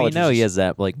superheroes. knowledge. I mean, is he just- has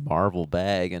that like Marvel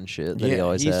bag and shit that he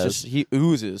always has. he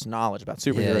oozes knowledge about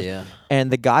superheroes. yeah. And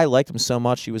the guy liked him so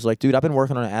much. He was like, dude, I've been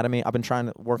working on I've been trying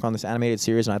to work on this animated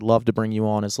series, and I'd love to bring you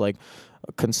on as like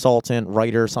a consultant,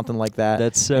 writer, something like that.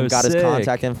 That's so and got his sick.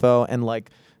 contact info, and like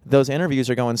those interviews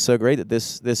are going so great that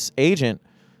this agent,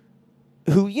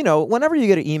 who, you know, whenever you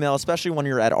get an email, especially when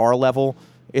you're at our level,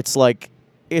 it's like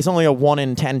it's only a 1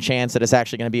 in 10 chance that it's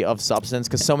actually going to be of substance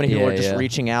because so many people Yeah, are just yeah.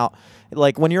 reaching out.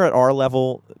 Like when you're at our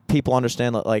level, people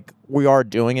understand that like we are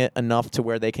doing it enough to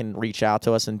where they can reach out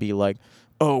to us and be like,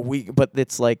 but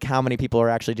it's like how many people are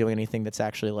actually doing anything that's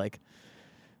actually like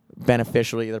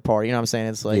beneficial to either party. You know what I'm saying?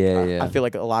 It's like Yeah, I yeah. feel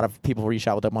like a lot of people reach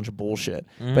out with a bunch of bullshit.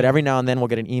 Mhm. But every now and then we'll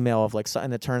get an email of like something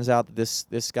that turns out that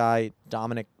this guy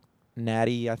Dominic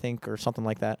Natty, I think, or something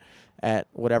like that, at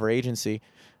whatever agency,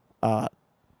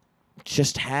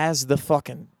 just has the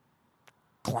fucking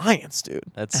clients, dude.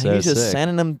 That's and so he's just sick.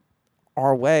 sending them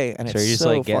our way, and So it's you're just so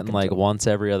like getting fucking like dope. once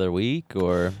every other week,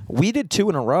 or We did 2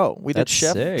 in a row. We That's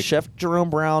did sick. Chef Jerome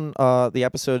Brown. The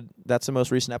episode, that's the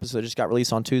most recent episode, just got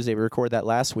released on Tuesday. We recorded that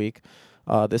last week.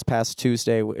 This past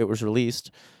Tuesday, it was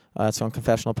released. It's on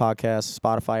Confessional Podcast,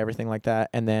 Spotify, everything like that.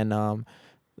 And then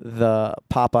the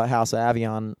Papa House of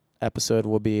Avion episode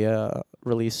will be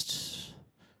released.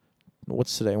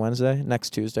 What's today? Wednesday? Next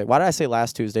Tuesday. Why did I say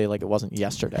last Tuesday like it wasn't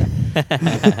yesterday?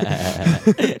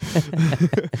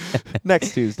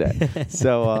 Next Tuesday.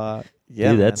 So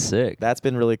yeah, Dude, that's man. sick. That's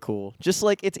been really cool. Just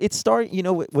like it's starting. You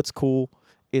know what's cool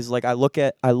is like I look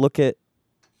at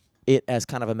it as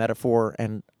kind of a metaphor,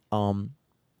 and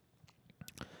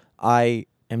I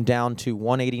am down to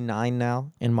 189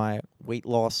 now in my weight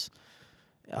loss.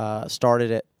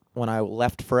 Started it when I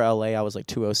left for LA. I was like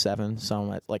 207, so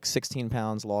I'm at like 16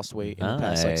 pounds lost weight in the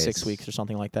past like 6 Nice. weeks or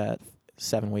something like that,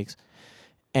 7 weeks.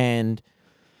 And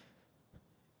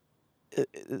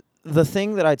the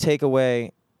thing that I take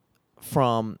away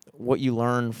from what you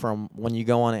learn from when you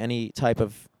go on any type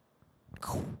of, I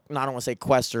don't want to say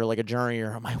quest or like a journey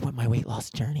or my weight loss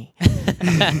journey,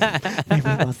 my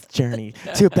weight loss journey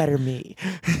to a better me.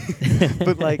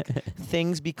 But like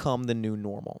things become the new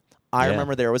normal. I Yeah.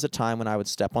 remember there was a time when I would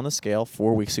step on the scale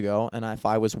 4 weeks ago, and if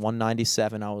I was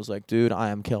 197, I was like, dude,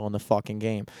 I am killing the fucking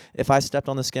game. If I stepped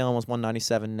on the scale and was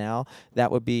 197 now,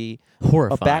 that would be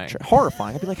Horrifying.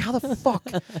 horrifying. I'd be like, how the fuck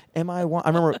am I? I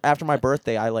remember after my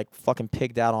birthday, I like fucking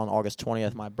pigged out on August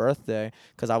 20th, my birthday,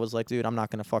 because I was like, dude, I'm not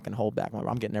gonna fucking hold back.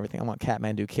 I'm getting everything. I want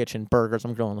Kathmandu Kitchen burgers.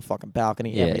 I'm going on the fucking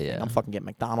balcony. Yeah, everything. yeah. I'm fucking getting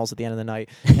McDonald's at the end of the night.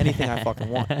 Anything I fucking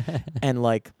want. And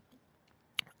like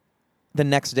the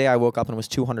next day, I woke up and it was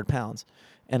 200 pounds,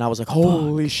 and I was like,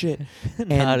 holy shit.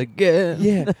 Not again.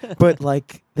 Yeah, but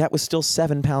like that was still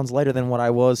 7 pounds lighter than what I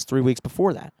was 3 weeks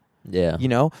before that. Yeah. You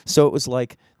know, so it was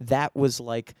like that was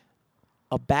like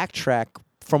a backtrack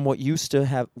from what used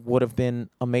to would have been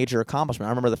a major accomplishment.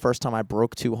 I remember the first time I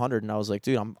broke 200, and I was like,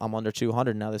 dude, I'm under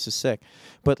 200 now. This is sick.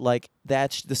 But like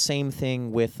that's the same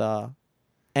thing with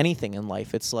anything in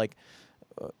life. It's like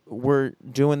we're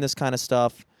doing this kind of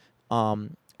stuff,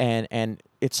 and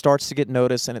it starts to get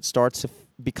noticed, and it starts to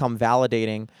become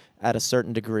validating at a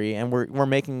certain degree, and we're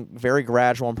making very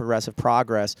gradual and progressive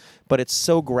progress, but it's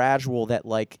so gradual that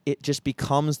like it just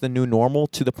becomes the new normal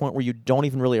to the point where you don't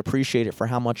even really appreciate it for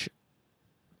how much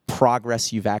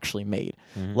progress you've actually made.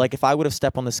 Mhm. Like if I would have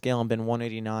stepped on the scale and been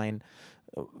 189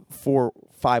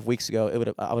 5 weeks ago, I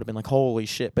would have been like, holy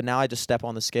shit. But now I just step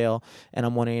on the scale and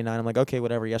I'm 189. I'm like, okay,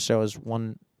 whatever. Yesterday I was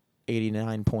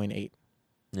 189.8.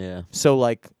 Yeah. So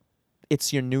like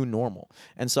it's your new normal.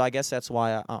 And so I guess that's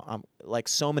why I'm like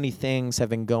so many things have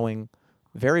been going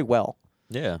very well.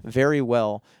 Yeah. Very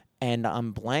well. And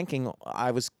I'm blanking.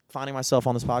 I was finding myself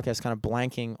on this podcast kind of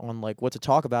blanking on like what to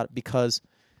talk about because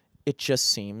it just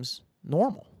seems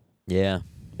normal. Yeah.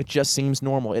 It just seems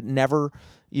normal. It never,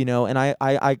 you know, and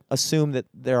I assume that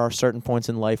there are certain points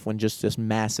in life when just this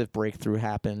massive breakthrough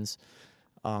happens.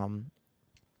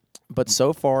 But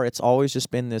so far, it's always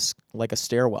just been this like a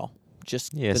stairwell.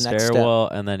 Just Yeah, the next stairwell,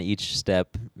 and then each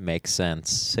step makes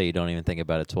sense, so you don't even think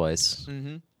about it twice. step.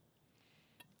 Mm-hmm.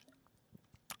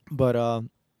 But,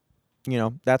 you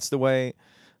know, that's the way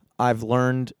I've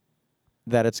learned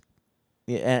that it's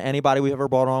anybody we ever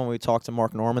brought on. We talked to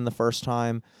Mark Norman the first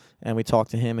time, and we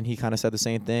talked to him, and he kind of said the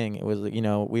same thing. It was, you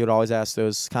know, we would always ask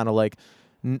those kind of like,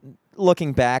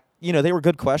 looking back, you know, they were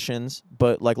good questions,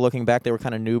 but like looking back, they were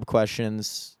kind of noob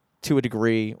questions to a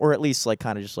degree, or at least like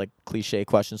kind of just like cliche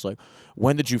questions like,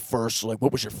 when did you first, like,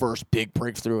 what was your first big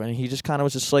breakthrough? And he just kind of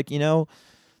was just like, you know,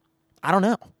 I don't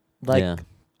know. Like, Yeah.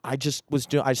 I just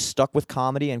I stuck with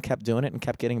comedy and kept doing it and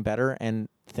kept getting better, and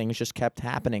things just kept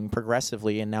happening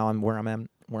progressively, and now I'm where I'm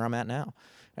at now.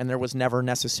 And there was never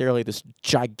necessarily this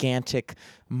gigantic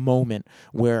moment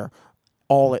where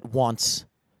all at once,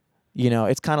 you know,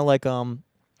 it's kind of like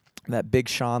that Big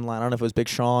Sean line. I don't know if it was Big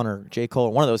Sean or J. Cole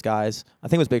or one of those guys. I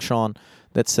think it was Big Sean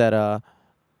that said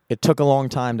it took a long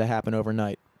time to happen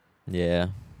overnight. Yeah.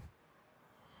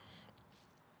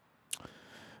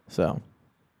 So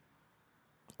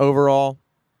overall,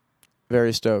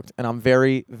 very stoked, and I'm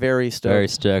very, very stoked. Very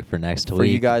stoked for next For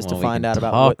week. you guys to when we find can out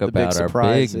about talk what the big about our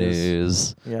surprise big is.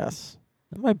 news. Yes.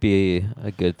 That might be a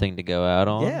good thing to go out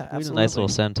on. Yeah, We did a nice absolutely. little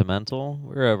sentimental.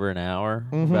 We're over an hour.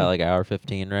 Mhm. About like hour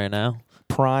 15 right now.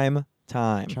 Prime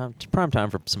time. Prime time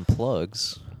for some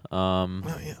plugs. Oh,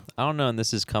 yeah. I don't know when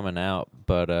this is coming out,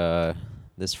 but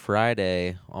this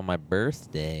Friday on my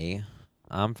birthday,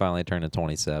 I'm finally turning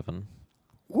 27.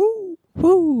 Woo.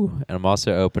 Woo! And I'm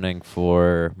also opening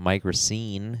for Mike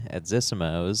Racine at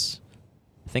Zissimo's.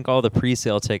 I think all the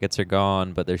pre-sale tickets are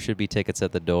gone, but there should be tickets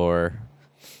at the door.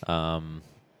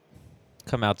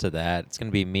 Come out to that. It's going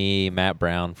to be me, Matt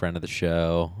Brown, friend of the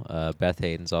show. Beth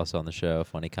Hayden's also on the show,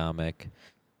 funny comic.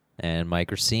 And Mike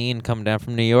Racine coming down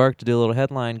from New York to do a little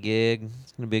headline gig.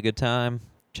 It's going to be a good time.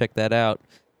 Check that out.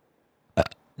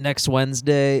 Next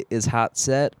Wednesday is Hot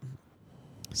Set,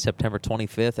 September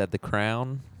 25th at the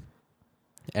Crown.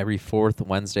 Every fourth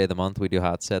Wednesday of the month we do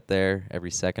Hot Set there.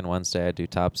 Every second Wednesday I do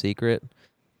Top Secret.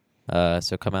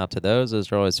 So come out to those.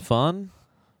 Those are always fun.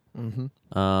 Mm-hmm.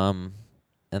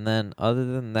 And then other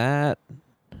than that,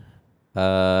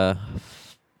 I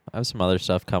have some other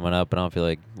stuff coming up, and I don't feel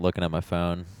like looking at my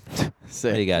phone. What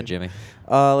do you got, Jimmy?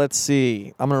 Let's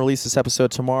see. I'm going to release this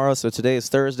episode tomorrow. So today is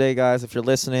Thursday, guys. If you're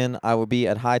listening, I will be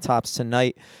at High Tops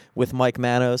tonight with Mike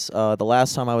Manos. The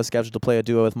last time I was scheduled to play a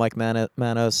duo with Mike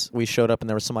Manos, we showed up and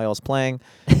there was somebody else playing,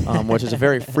 which is a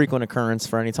very frequent occurrence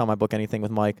for any time I book anything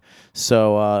with Mike.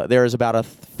 So there is about a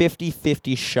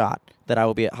 50-50 shot that I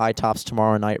will be at High Tops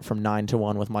tomorrow night from 9 to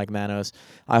 1 with Mike Manos.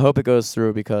 I hope it goes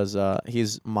through because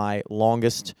he's my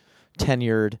longest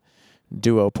tenured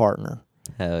duo partner.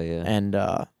 Hell yeah.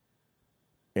 And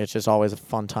it's just always a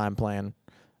fun time playing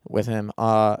with him.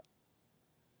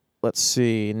 Let's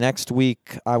see. Next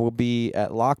week, I will be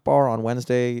at Lock Bar on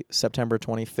Wednesday, September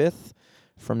 25th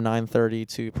from 9:30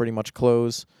 to pretty much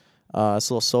close. It's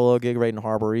a little solo gig right in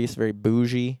Harbor East. Very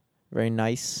bougie, very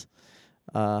nice,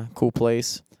 cool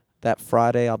place. That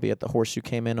Friday, I'll be at the Horse You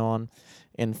Came In On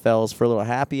in Fells for a little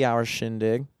happy hour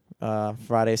shindig.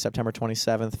 Friday, September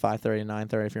 27th, 5:30 to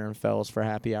 9:30. If you're in Fells for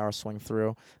happy hour, swing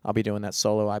through. I'll be doing that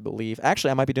solo, I believe.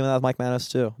 Actually, I might be doing that with Mike Manos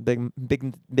too.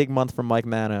 Big month from Mike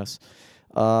Manos.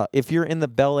 If you're in the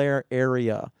Bel Air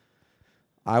area,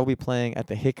 I will be playing at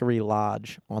the Hickory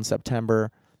Lodge on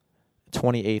September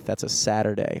 28th. That's a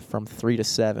Saturday from 3 to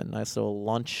 7. Nice little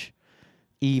lunch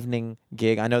evening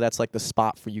gig. I know that's like the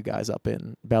spot for you guys up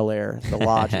in Bel Air. The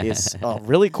Lodge is a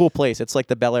really cool place. It's like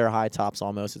the Bel Air High Tops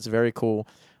almost. It's very cool.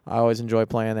 I always enjoy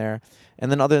playing there.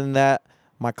 And then other than that,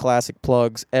 my classic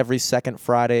plugs. Every second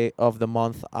Friday of the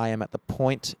month, I am at the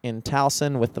Point in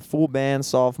Towson with the full band,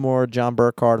 sophomore, John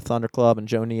Burkhardt, Thunder Club, and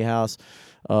Joe Niehaus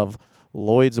of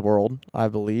Lloyd's World, I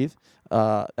believe.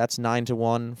 That's 9 to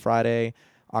 1 Friday.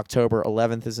 October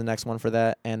 11th is the next one for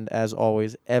that. And as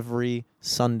always, every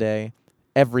Sunday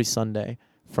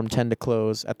from 10 to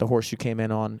close at the Horse You Came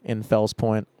In On in Fells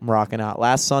Point. I'm rocking out.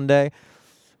 Last Sunday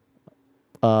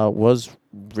was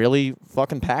really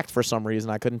fucking packed for some reason.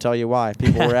 I couldn't tell you why.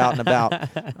 People were out and about.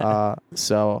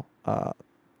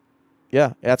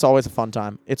 Yeah, that's always a fun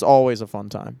time. It's always a fun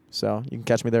time. So you can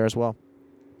catch me there as well.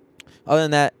 Other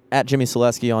than that, at Jimmy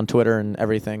Selesky on Twitter and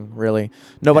everything, really.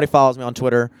 Nobody follows me on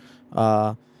Twitter,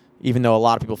 even though a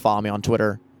lot of people follow me on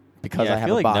Twitter because I have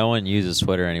feel a like bot. no one uses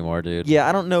Twitter anymore, dude. Yeah,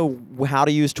 I don't know how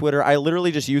to use Twitter. I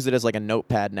literally just use it as like a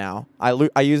notepad now.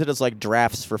 I use it as like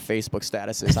drafts for Facebook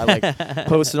statuses. I like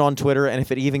post it on Twitter, and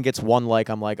if it even gets one like,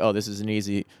 I'm like, oh, this is an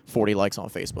easy 40 likes on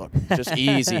Facebook. Just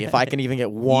easy. If I can even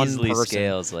get one Easily person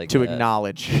scales like to that.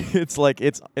 acknowledge, it's like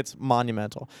it's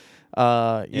monumental.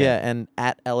 Yeah, and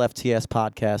at LFTS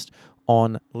Podcast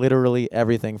on literally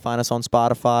everything. Find us on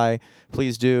Spotify.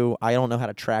 Please do. I don't know how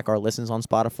to track our listens on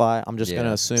Spotify. I'm just going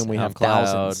to assume we have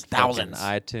SoundCloud, thousands.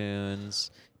 fucking iTunes,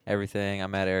 everything.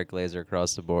 I'm at Eric Laser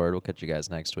across the board. We'll catch you guys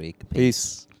next week.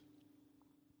 Peace.